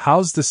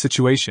 How's the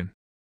situation?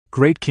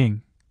 Great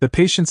King, the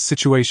patient's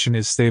situation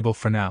is stable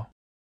for now.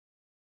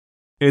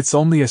 It's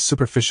only a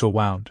superficial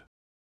wound.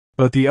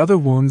 But the other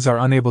wounds are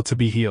unable to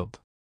be healed.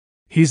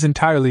 He's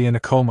entirely in a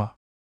coma.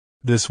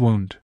 This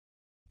wound.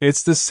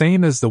 It's the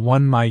same as the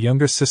one my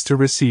younger sister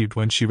received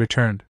when she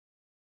returned.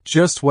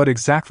 Just what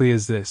exactly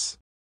is this?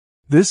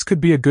 This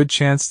could be a good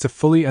chance to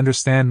fully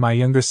understand my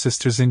younger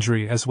sister's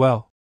injury as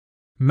well.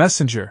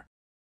 Messenger.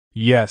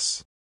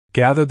 Yes.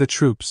 Gather the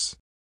troops.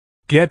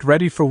 Get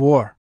ready for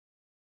war.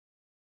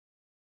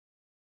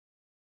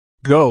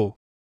 Go.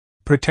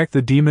 Protect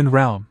the demon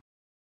realm.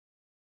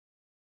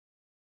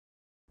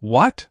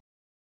 What?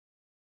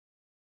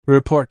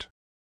 Report.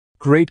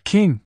 Great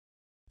King.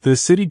 The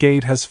city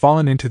gate has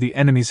fallen into the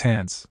enemy's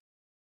hands.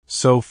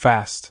 So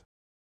fast.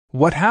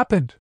 What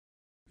happened?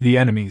 The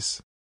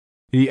enemies.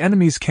 The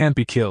enemies can't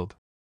be killed.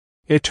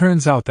 It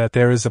turns out that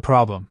there is a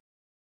problem.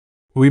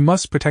 We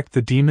must protect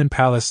the demon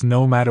palace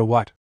no matter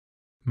what.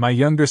 My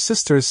younger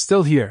sister is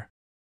still here.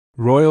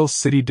 Royal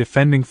City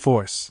Defending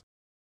Force.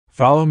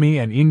 Follow me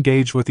and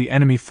engage with the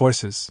enemy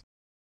forces.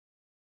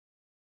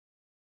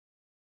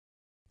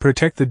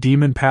 Protect the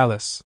demon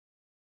palace.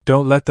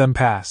 Don't let them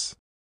pass.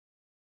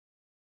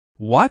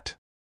 What?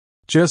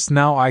 Just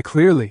now I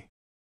clearly.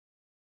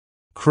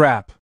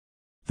 Crap.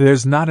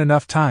 There's not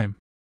enough time.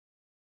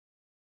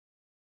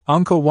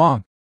 Uncle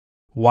Wang.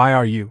 Why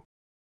are you?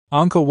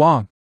 Uncle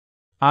Wang.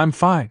 I'm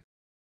fine.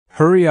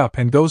 Hurry up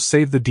and go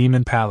save the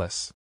demon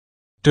palace.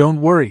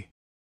 Don't worry.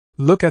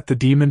 Look at the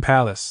demon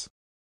palace.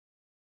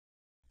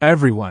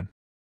 Everyone.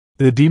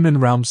 The demon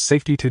realm's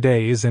safety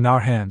today is in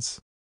our hands.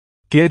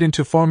 Get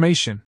into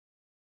formation.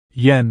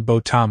 Yen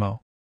Botamo.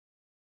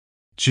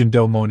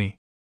 Jindo Moni.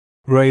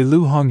 Rei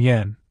Lu Hong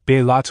Yen, Be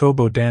Lato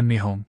Bo Dan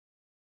Nihong.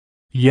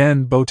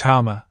 Yen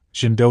Botama,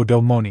 Jindo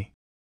Do Moni.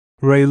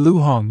 Rei Lu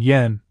Hong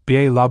Yen,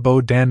 Be La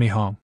Bo Dan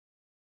Nihong.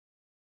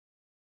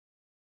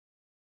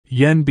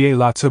 Yen Be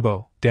La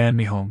Tubo, Dan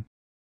Nihong.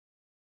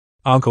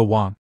 Uncle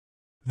Wang.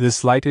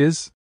 This light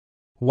is?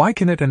 Why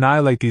can it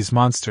annihilate these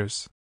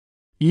monsters?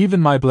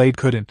 Even my blade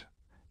couldn't.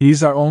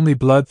 These are only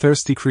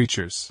bloodthirsty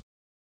creatures.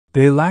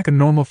 They lack a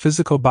normal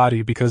physical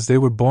body because they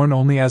were born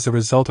only as a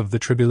result of the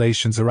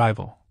tribulation's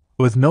arrival,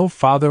 with no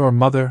father or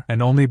mother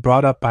and only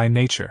brought up by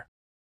nature.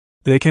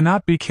 They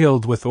cannot be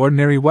killed with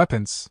ordinary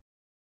weapons.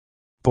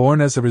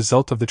 Born as a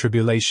result of the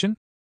tribulation?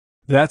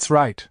 That's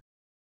right.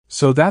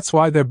 So that's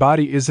why their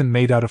body isn't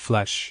made out of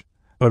flesh,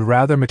 but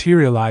rather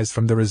materialized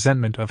from the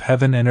resentment of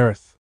heaven and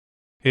earth.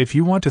 If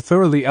you want to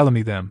thoroughly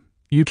eliminate them,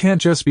 you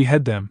can't just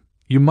behead them,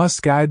 you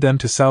must guide them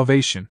to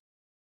salvation.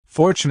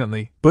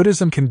 Fortunately,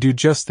 Buddhism can do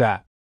just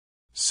that.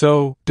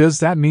 So, does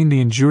that mean the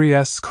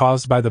injuries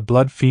caused by the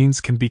blood fiends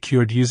can be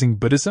cured using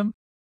Buddhism?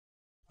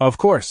 Of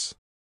course.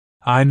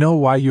 I know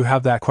why you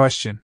have that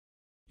question.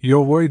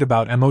 You're worried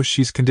about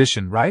Moshi's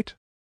condition, right?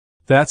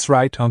 That's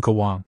right, Uncle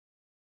Wang.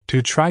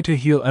 To try to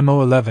heal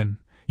Mo11,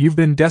 you've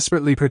been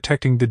desperately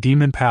protecting the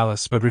demon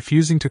palace but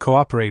refusing to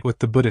cooperate with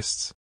the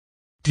Buddhists.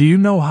 Do you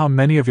know how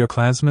many of your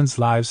clansmen's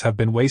lives have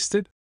been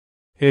wasted?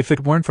 If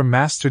it weren't for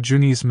Master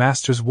Juni's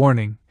master's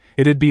warning,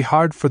 it'd be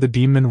hard for the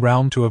demon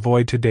realm to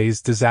avoid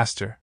today's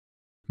disaster.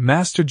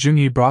 Master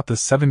Juni brought the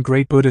 7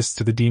 great Buddhists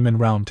to the demon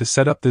realm to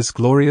set up this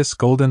glorious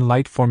golden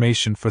light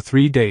formation for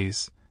 3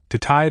 days, to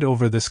tide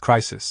over this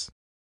crisis.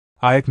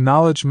 I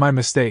acknowledge my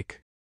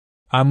mistake.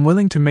 I'm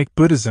willing to make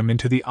Buddhism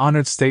into the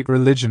honored state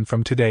religion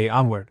from today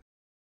onward.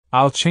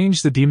 I'll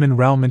change the demon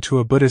realm into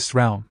a Buddhist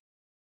realm.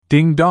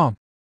 Ding dong!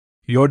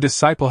 Your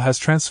disciple has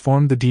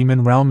transformed the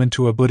demon realm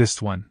into a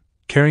Buddhist one,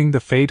 carrying the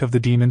fate of the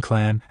demon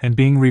clan and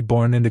being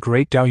reborn in the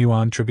great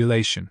Daoyuan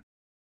tribulation.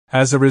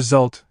 As a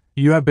result,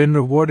 you have been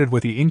rewarded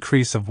with the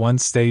increase of 1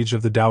 stage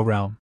of the Dao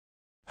realm.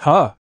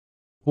 Huh?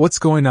 What's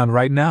going on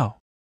right now?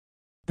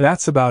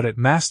 That's about it,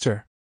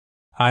 Master.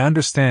 I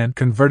understand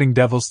converting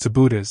devils to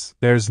Buddhas,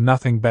 there's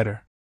nothing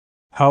better.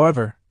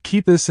 However,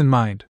 keep this in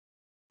mind.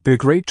 The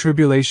Great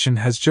Tribulation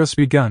has just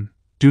begun,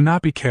 do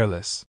not be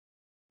careless.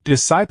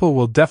 Disciple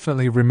will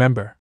definitely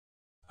remember.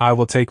 I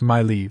will take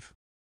my leave.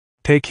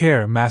 Take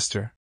care,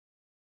 Master.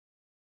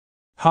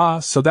 Ha,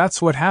 so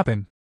that's what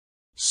happened.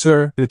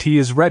 Sir, the tea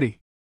is ready.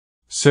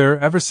 Sir,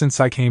 ever since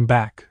I came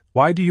back,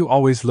 why do you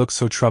always look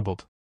so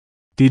troubled?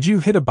 Did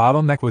you hit a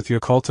bottleneck with your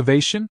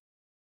cultivation?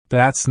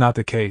 That's not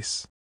the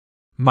case.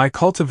 My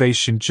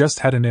cultivation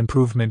just had an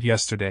improvement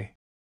yesterday.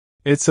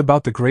 It's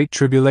about the Great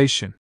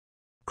Tribulation.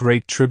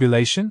 Great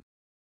Tribulation?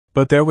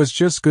 But there was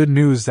just good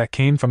news that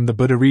came from the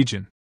Buddha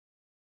region.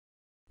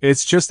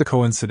 It's just a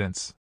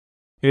coincidence.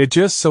 It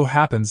just so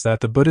happens that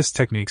the Buddhist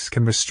techniques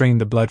can restrain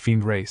the blood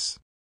fiend race.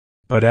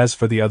 But as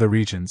for the other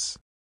regions.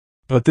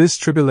 But this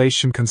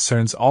tribulation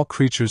concerns all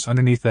creatures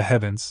underneath the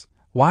heavens.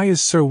 Why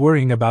is Sir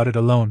worrying about it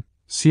alone?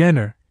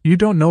 Xuaner, you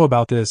don't know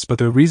about this, but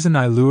the reason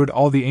I lured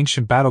all the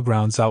ancient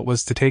battlegrounds out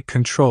was to take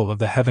control of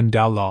the Heaven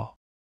Dao law.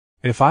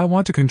 If I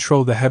want to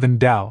control the Heaven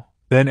Dao,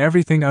 then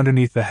everything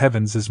underneath the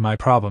heavens is my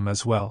problem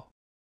as well.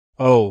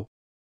 Oh,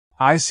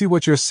 I see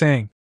what you're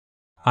saying.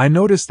 I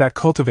noticed that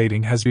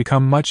cultivating has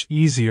become much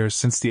easier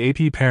since the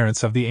AP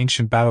parents of the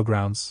ancient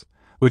battlegrounds,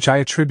 which I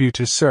attribute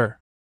to Sir.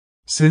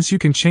 Since you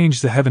can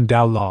change the Heaven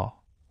Dao law,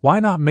 why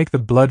not make the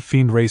blood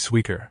fiend race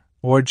weaker,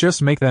 or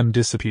just make them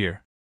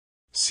disappear?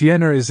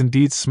 Xuaner is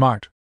indeed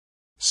smart.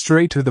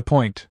 Straight to the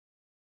point.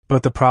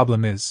 But the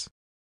problem is,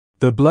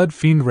 the blood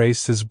fiend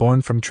race is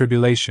born from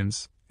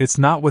tribulations. It's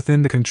not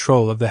within the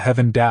control of the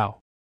Heaven Dao.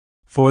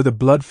 For the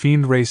blood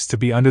fiend race to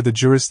be under the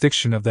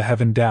jurisdiction of the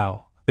Heaven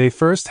Dao, they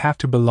first have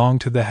to belong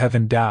to the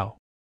Heaven Dao.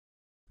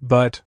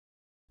 But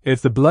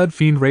if the blood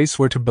fiend race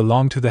were to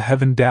belong to the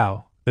Heaven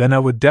Dao, then I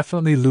would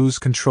definitely lose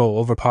control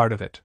over part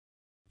of it.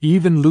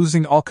 Even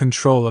losing all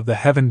control of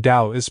the Heaven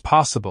Dao is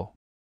possible.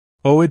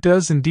 Oh, it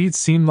does indeed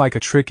seem like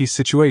a tricky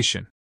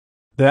situation.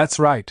 That's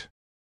right.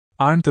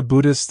 Aren't the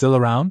Buddhas still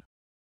around?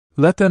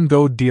 Let them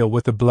go deal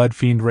with the blood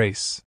fiend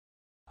race.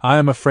 I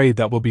am afraid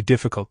that will be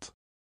difficult.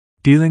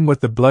 Dealing with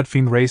the blood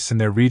fiend race in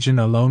their region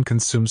alone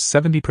consumes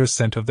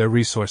 70% of their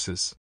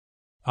resources.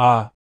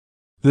 Ah.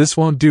 This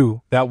won't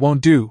do, that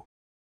won't do.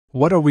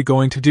 What are we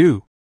going to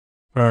do?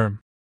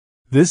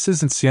 This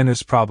isn't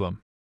Xuaner's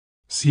problem.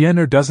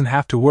 Xuaner doesn't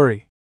have to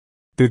worry.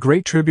 The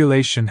Great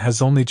Tribulation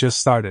has only just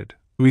started.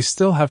 We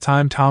still have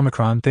time to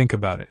Omicron think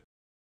about it.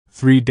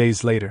 3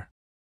 days later.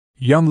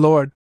 Young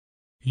Lord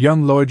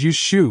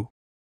Yuxu.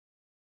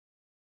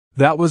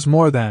 That was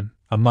more than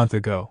a month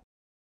ago.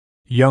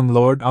 Young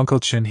Lord Uncle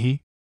Chin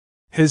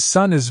his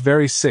son is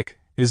very sick,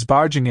 is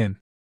barging in.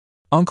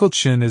 Uncle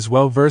Chin is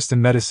well versed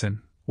in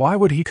medicine. Why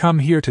would he come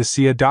here to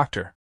see a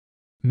doctor?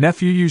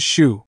 Nephew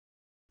Yuxu.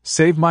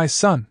 Save my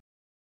son.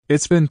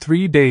 It's been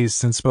 3 days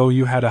since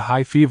you had a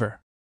high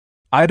fever.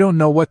 I don't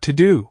know what to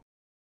do.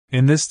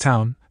 In this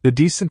town, the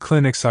decent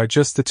clinics are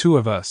just the two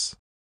of us.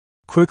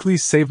 Quickly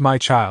save my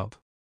child.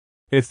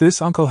 If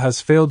this uncle has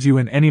failed you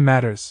in any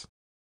matters,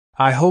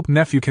 I hope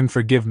nephew can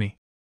forgive me.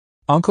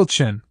 Uncle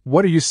Chin,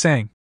 what are you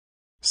saying?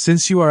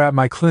 Since you are at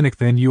my clinic,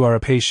 then you are a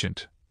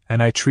patient,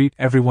 and I treat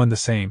everyone the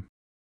same.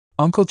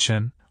 Uncle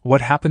Chin, what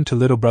happened to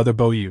little brother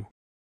Boyu?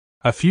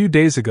 A few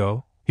days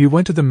ago, he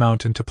went to the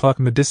mountain to pluck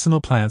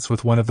medicinal plants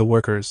with one of the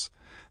workers.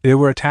 They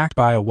were attacked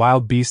by a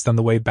wild beast on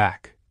the way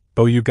back.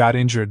 Boyu got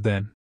injured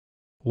then.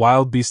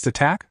 Wild beast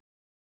attack?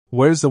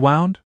 Where's the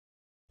wound?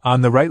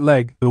 On the right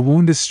leg. The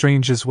wound is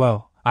strange as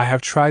well. I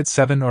have tried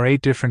 7 or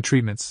 8 different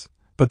treatments,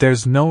 but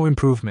there's no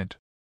improvement.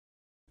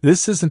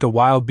 This isn't a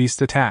wild beast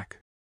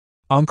attack.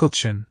 Uncle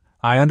Chin,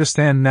 I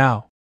understand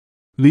now.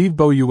 Leave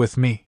Boyu with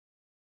me.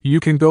 You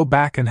can go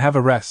back and have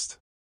a rest.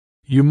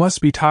 You must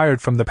be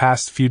tired from the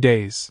past few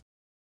days.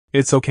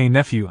 It's okay,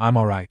 nephew, I'm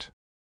alright.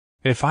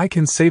 If I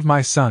can save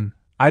my son,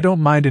 I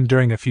don't mind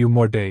enduring a few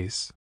more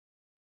days.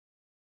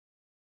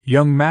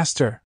 Young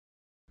master.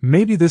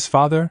 Maybe this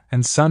father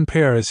and son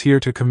pair is here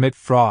to commit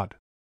fraud.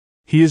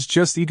 He is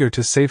just eager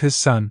to save his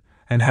son,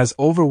 and has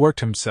overworked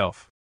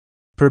himself.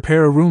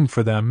 Prepare a room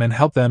for them and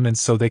help them in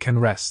so they can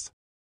rest.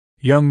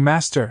 Young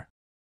master.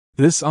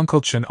 This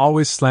Uncle Chin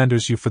always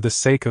slanders you for the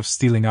sake of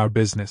stealing our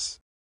business.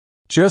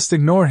 Just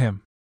ignore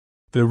him.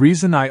 The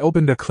reason I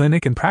opened a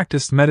clinic and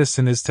practiced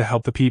medicine is to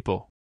help the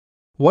people.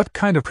 What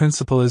kind of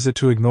principle is it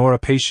to ignore a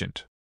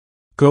patient?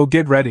 Go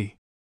get ready.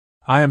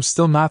 I am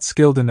still not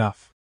skilled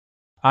enough.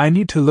 I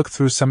need to look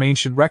through some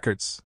ancient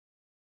records.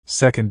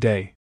 Second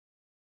day.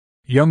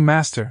 Young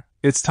master,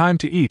 it's time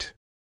to eat.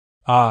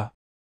 Ah.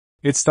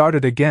 It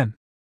started again.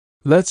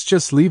 Let's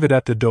just leave it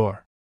at the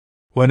door.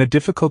 When a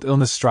difficult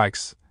illness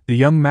strikes, the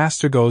young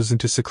master goes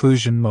into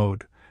seclusion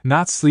mode,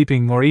 not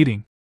sleeping or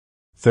eating.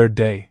 Third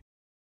day.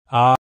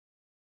 Ah.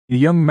 The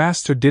young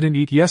master didn't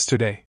eat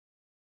yesterday.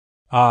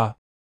 Ah.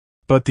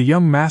 But the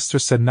young master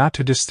said not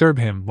to disturb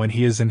him when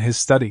he is in his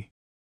study.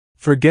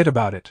 Forget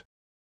about it.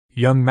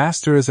 Young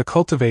master is a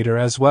cultivator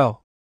as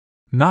well.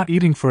 Not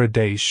eating for a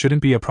day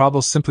shouldn't be a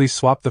problem. Simply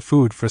swap the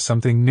food for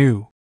something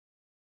new.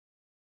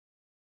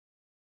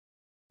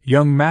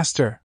 Young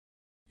master.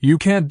 You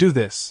can't do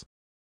this.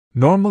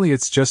 Normally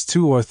it's just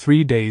 2 or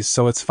 3 days,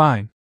 so it's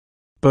fine.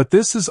 But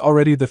this is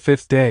already the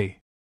 5th day.